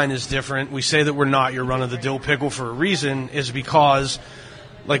the brine is different. We say that we're not your run-of-the-dill pickle for a reason, is because,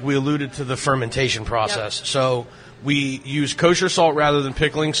 like we alluded to, the fermentation process. Yep. So we use kosher salt rather than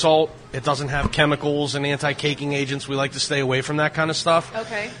pickling salt. It doesn't have chemicals and anti-caking agents. We like to stay away from that kind of stuff.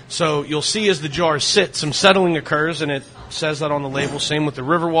 Okay. So you'll see as the jars sit, some settling occurs, and it says that on the label. Same with the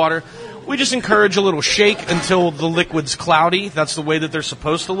river water. We just encourage a little shake until the liquid's cloudy. That's the way that they're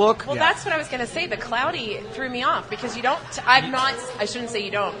supposed to look. Well, that's what I was going to say. The cloudy threw me off because you don't. I shouldn't say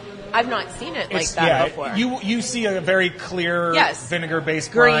you don't. I've not seen it like that before. You see a very clear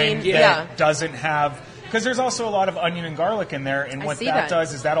vinegar-based green brine that doesn't have. Because there's also a lot of onion and garlic in there, and what that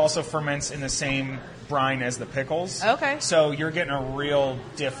does is that also ferments in the same brine as the pickles. Okay. So you're getting a real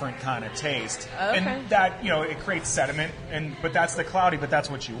different kind of taste. Okay. And that, it creates sediment, but that's the cloudy, but that's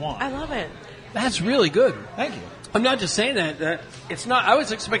what you want. I love it. That's really good. Thank you. I'm not just saying that. It's not. I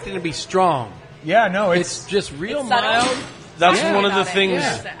was expecting it to be strong. Yeah, no, it's just real mild. That's one of the things.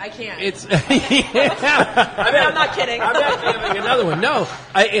 I can't. It's. I'm not kidding. I'm not having another one. No,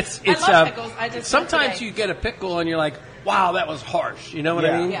 it's. I love pickles. Sometimes you get a pickle and you're like, "Wow, that was harsh." You know what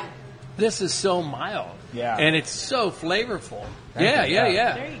I mean? Yeah. This is so mild. Yeah. And it's so flavorful. There you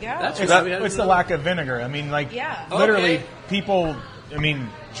go. It's the lack of vinegar. I mean, literally, people.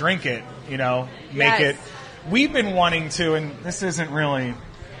 Drink it. Make it. We've been wanting to, and this isn't really.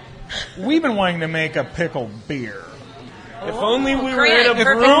 We've been wanting to make a pickle beer. If only we were at a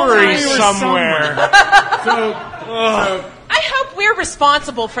brewery somewhere. I hope we're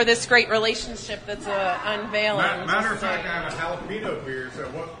responsible for this great relationship that's unveiling. Matter of fact, I have a jalapeno beer, so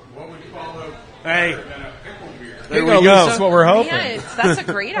what would follow Hey. than a pickle beer? There we go. That's what we're hoping. Yeah, that's a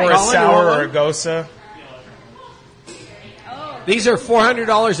great or idea. a sour or a gosa. These are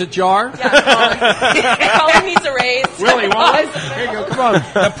 $400 a jar. Colin needs a raise. Willie, what? Here you go. Come on.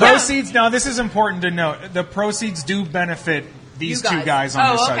 The proceeds. Now, this is important to note. The proceeds do benefit these two guys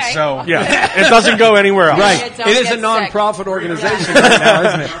on this side. So it doesn't go anywhere else. Right. It is a non-profit organization right now,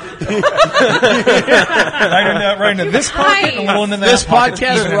 isn't it? right into this pocket, a little into that This pocket.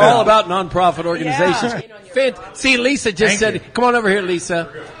 podcast, we're all about non-profit organizations. See, Lisa just said, "Come on over here,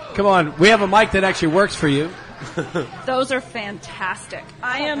 Lisa. Come on. We have a mic that actually works for you." Those are fantastic.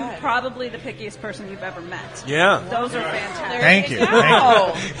 I am probably the pickiest person you've ever met. Yeah. Those are fantastic. Thank you.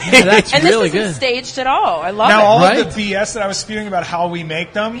 Yeah, that's and really this isn't good. staged at all. I love Now, it. all Right? of the BS that I was spewing about how we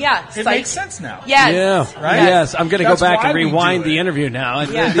make them, it makes sense now. Yes. Yeah. Right? Yes. I'm going to go That's back why and we rewind do the it. interview now.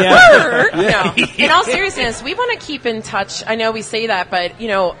 And Yeah. Yeah. No. In all seriousness, we want to keep in touch. I know we say that, but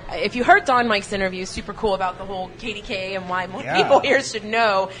if you heard Don Mike's interview, super cool about the whole KDK and why more people here should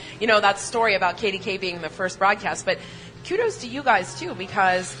know, that story about KDK being the first broadcast. But kudos to you guys too,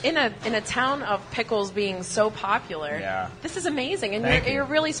 because in a town of pickles being so popular, this is amazing, and you're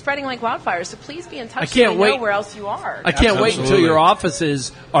really spreading like wildfire. So please be in touch. I can't so wait. know where else you are. I can't wait until your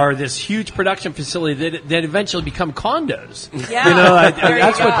offices are this huge production facility that eventually become condos. Yeah.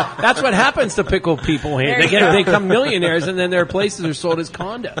 That's what happens to pickle people here. They become millionaires, and then their places are sold as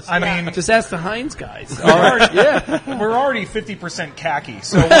condos. I mean, just ask the Heinz guys. We're already 50% khaki,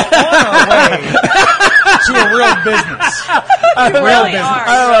 so we're on our way to a real business. You really are.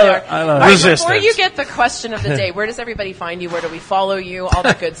 I love it. Resistance. Before you get the question of the day, where does everybody find you? Where do we follow you? All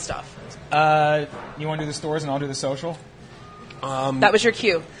the good stuff. You want to do the stores and I'll do the social? That was your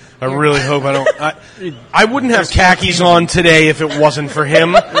cue. I really hope I don't. I wouldn't have khakis on today if it wasn't for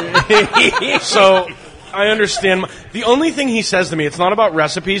him. So I understand. The only thing he says to me, it's not about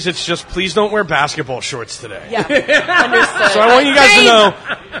recipes. It's just, please don't wear basketball shorts today. Yeah, understood. So I want you guys to know,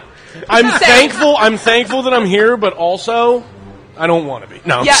 I'm thankful. I'm thankful that I'm here, but also, I don't want to be.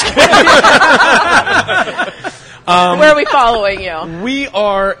 No. I'm just kidding. Where are we following you? We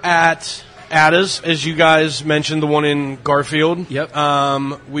are at Ada's, as you guys mentioned, the one in Garfield. Yep.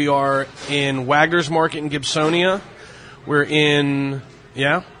 We are in Wagner's Market in Gibsonia. We're in,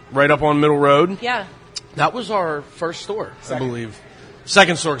 right up on Middle Road. Yeah. That was our first store, I believe.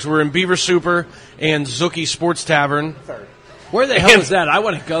 Second store, because we're in Beaver Super and Zuki Sports Tavern. Third. Where the hell is that? I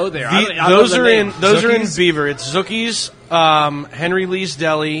want to go there. Those are in Beaver. It's Zuki's, Henry Lee's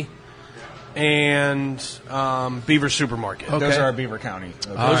Deli, and Beaver Supermarket. Okay. Those are our Beaver County.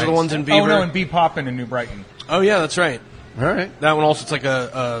 Those are the ones in Beaver. Oh, no, and Bee Poppin' in New Brighton. Oh, yeah, that's right. All right. That one also, it's like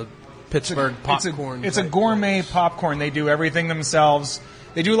a Pittsburgh popcorn. It's a gourmet popcorn. They do everything themselves.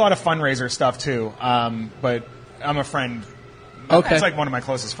 They do a lot of fundraiser stuff, too. But I'm a friend. Okay. It's like one of my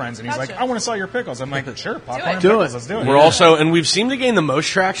closest friends, and he's like, I want to sell your pickles. I'm like, sure, popcorn and do pickles, it. let's do it. We're also, and we've seemed to gain the most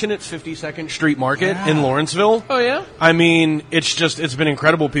traction at 52nd Street Market in Lawrenceville. Oh, yeah? I mean, it's been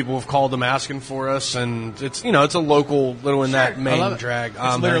incredible. People have called them asking for us, and it's a local little in that main drag.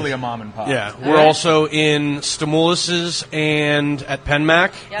 It's literally a mom and pop. Yeah. We're also in Stimulus's and at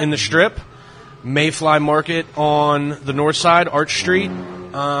Penmac in the Strip. Mayfly Market on the north side, Arch Street.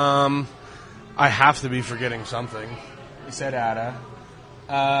 I have to be forgetting something. You said Ada.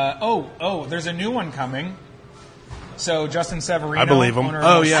 There's a new one coming. So Justin Severino, I believe him. owner of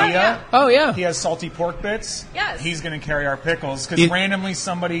Oh, Lucia, yeah. Oh, yeah. he has salty pork bits. Yes. He's going to carry our pickles because randomly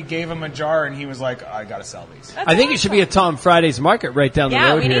somebody gave him a jar and he was like, I got to sell these. I think it should be a Tom Friday's Market right down the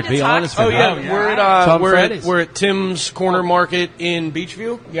road here, to be honest with you. We're at Tim's Corner Market in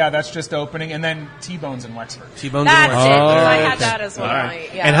Beachview. Yeah, that's just opening. And then T-Bones in Wexford. That's it. I had that as well. Right.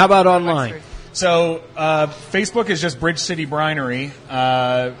 And how about online? Wexford. So Facebook is just Bridge City Brinery.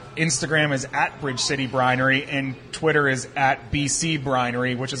 Instagram is at Bridge City Brinery. And Twitter is at BC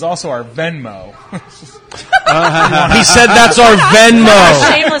Brinery, which is also our Venmo. He said that's our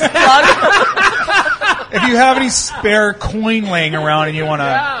Venmo. Shameless plug. If you have any spare coin laying around and you want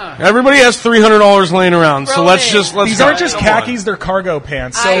to... Everybody has $300 laying around, so let's These aren't just khakis, they're cargo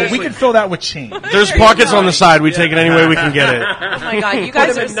pants, so we could fill that with change. There's pockets on the side. We take it any way we can get it. Oh, my God. You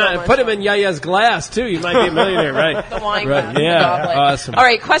guys are so much Put him in Yaya's glass, too. You might be a millionaire, right? The wine right. glass. Yeah, awesome. All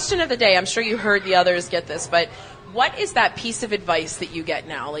right, question of the day. I'm sure you heard the others get this, but what is that piece of advice that you get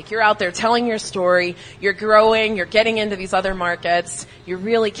now? Like, you're out there telling your story, you're growing, you're getting into these other markets, you're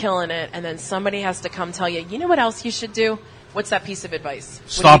really killing it, and then somebody has to come tell you, you know what else you should do? What's that piece of advice?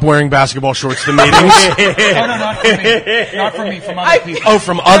 Stop wearing basketball shorts to meetings. Oh, no, not for me. Not for me, from other people. Oh,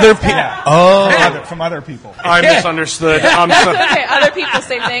 from other people. Yeah. Oh. From other people. I misunderstood. I'm sorry. Okay, other people,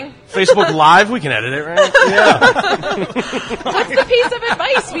 same thing. Facebook Live, we can edit it, right? Yeah. What's the piece of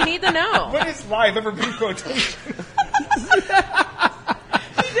advice? We need to know. What is live ever be quotation?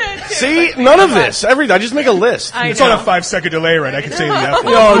 See, none of this. I just make a list. It's on a 5-second delay, right? I can say the F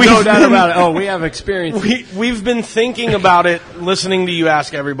word. No doubt about it. Oh, we have experience. We've been thinking about it, listening to you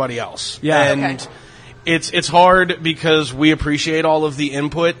ask everybody else. Yeah. And it's hard because we appreciate all of the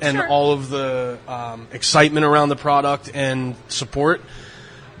input and all of the excitement around the product and support.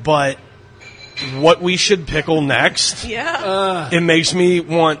 But what we should pickle next, it makes me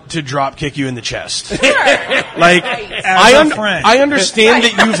want to drop kick you in the chest. Sure. Like, friend. I understand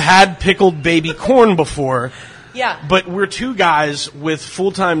that you've had pickled baby corn before. Yeah. But we're two guys with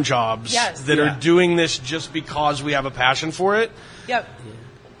full-time jobs that are Yeah. doing this just because we have a passion for it. Yep.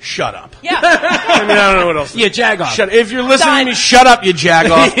 Shut up. Yeah. I mean, I don't know what else. Yeah, Jagoff. If you're listening to me, shut up, you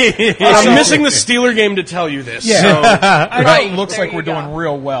Jagoff. I'm missing the Steeler game to tell you this. Yeah. So. I know Right, it looks there like you we're go. doing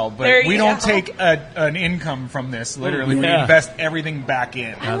real well, but There we you don't go. take an income from this. Literally, we Yeah. invest everything back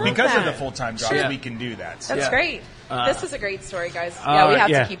in. love Because of that. the full-time jobs, Sure. we can do that. So. That's great. This is a great story, guys. Yeah, we have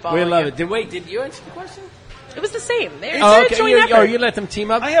to keep following. We love it. it. Did you answer the question? It was the same. It's Oh, a okay. joint effort. You let them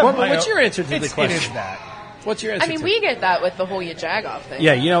team up? I have What's your answer to the It is question? that. What's your answer I mean, to we get that with the whole YaJagoff thing.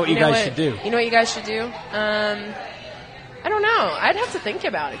 Yeah, you know what you guys should do. You know what you guys should do? I don't know. I'd have to think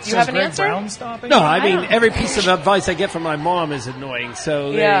about it. Do you So have is an Greg answer? Brown stopping? No, I mean, don't- every piece of advice I get from my mom is annoying,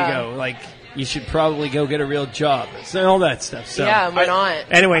 so there Yeah. you go. Like, you should probably go get a real job. So all that stuff. So. Yeah, we're not.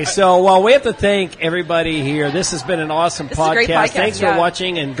 Anyway, so we have to thank everybody here. This has been an awesome This is a great podcast, Thanks yeah. for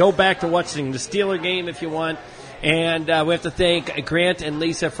watching, and go back to watching the Steeler game if you want. And we have to thank Grant and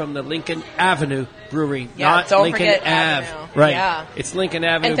Lisa from the Lincoln Avenue Brewery, Yeah, not don't Lincoln forget Ave. Avenue. Right. Yeah. It's Lincoln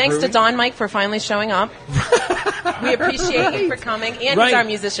Avenue And thanks Brewery. to Don Mike for finally showing up. We appreciate you for coming. And he's our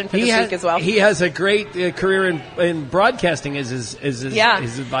musician for this week as well. He has a great career in broadcasting, is his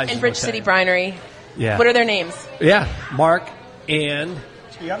advice. And Bridge City Brinery. Yeah. What are their names? Yeah, Mark and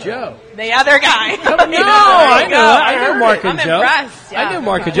Joe. The other guy. I know Mark and I'm Joe. Impressed. Yeah. I know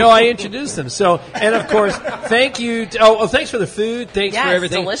Mark and Joe. I introduced them. So, and of course, thank you. Thanks for the food. Thanks for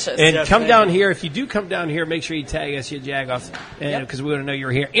everything. Delicious. And come down here. If you do come down here, make sure you tag us, YaJagoffs, because we want to know you're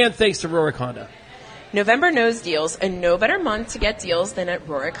here. And thanks to Rorick Honda. November knows deals, and no better month to get deals than at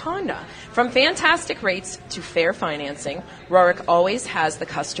Rorick Honda. From fantastic rates to fair financing, Rorick always has the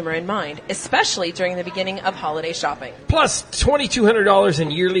customer in mind, especially during the beginning of holiday shopping. Plus $2,200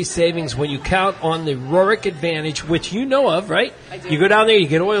 in yearly savings when you count on the Rorick Advantage, which you know of, right? I do. You go down there, you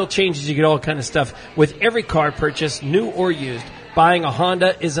get oil changes, you get all kind of stuff with every car purchase, new or used. Buying a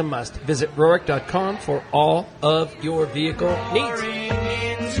Honda is a must. Visit Rorick.com for all of your vehicle needs.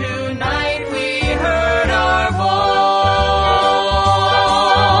 Tonight we heard our voice.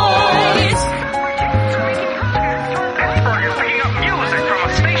 Music from a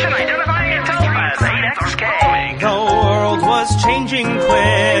station identifying itself as 8XK. The world was changing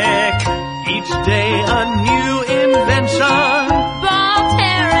quick. Each day a new invention. Bombs,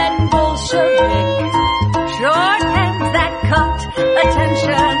 hair, and Bolshevik. Shorthands that caught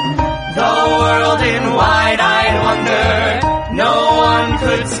attention. The world in wide-eyed wonder. No one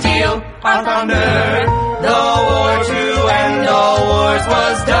could steal our thunder. The war to end all wars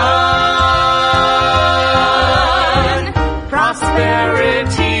was done.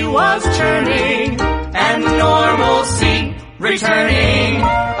 Prosperity was churning and normalcy returning.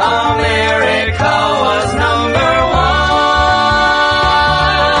 America was number one.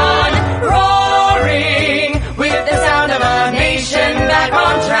 Roaring with the sound of a nation back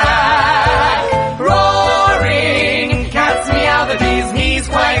on track. Roaring, cats meow, the bee's knees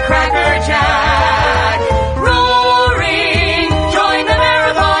quite cracker jack. Roaring, join the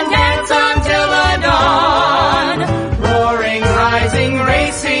marathon dance until the dawn. Roaring, rising,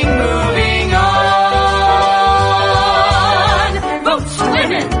 racing, moving on. Votes for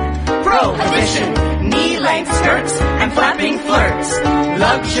women, prohibition, knee-length skirts and flapping flirts,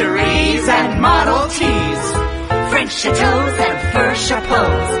 luxuries and Model Ts, French chateaus and fur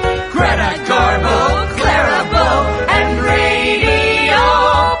chapeaux, Greta Garbo, Clara Bow, and radio,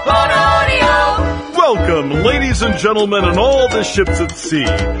 Bonodio. Welcome, ladies and gentlemen, and all the ships at sea.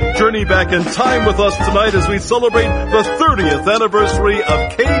 Journey back in time with us tonight as we celebrate the 30th anniversary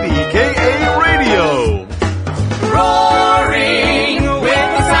of KDKA Radio. Roaring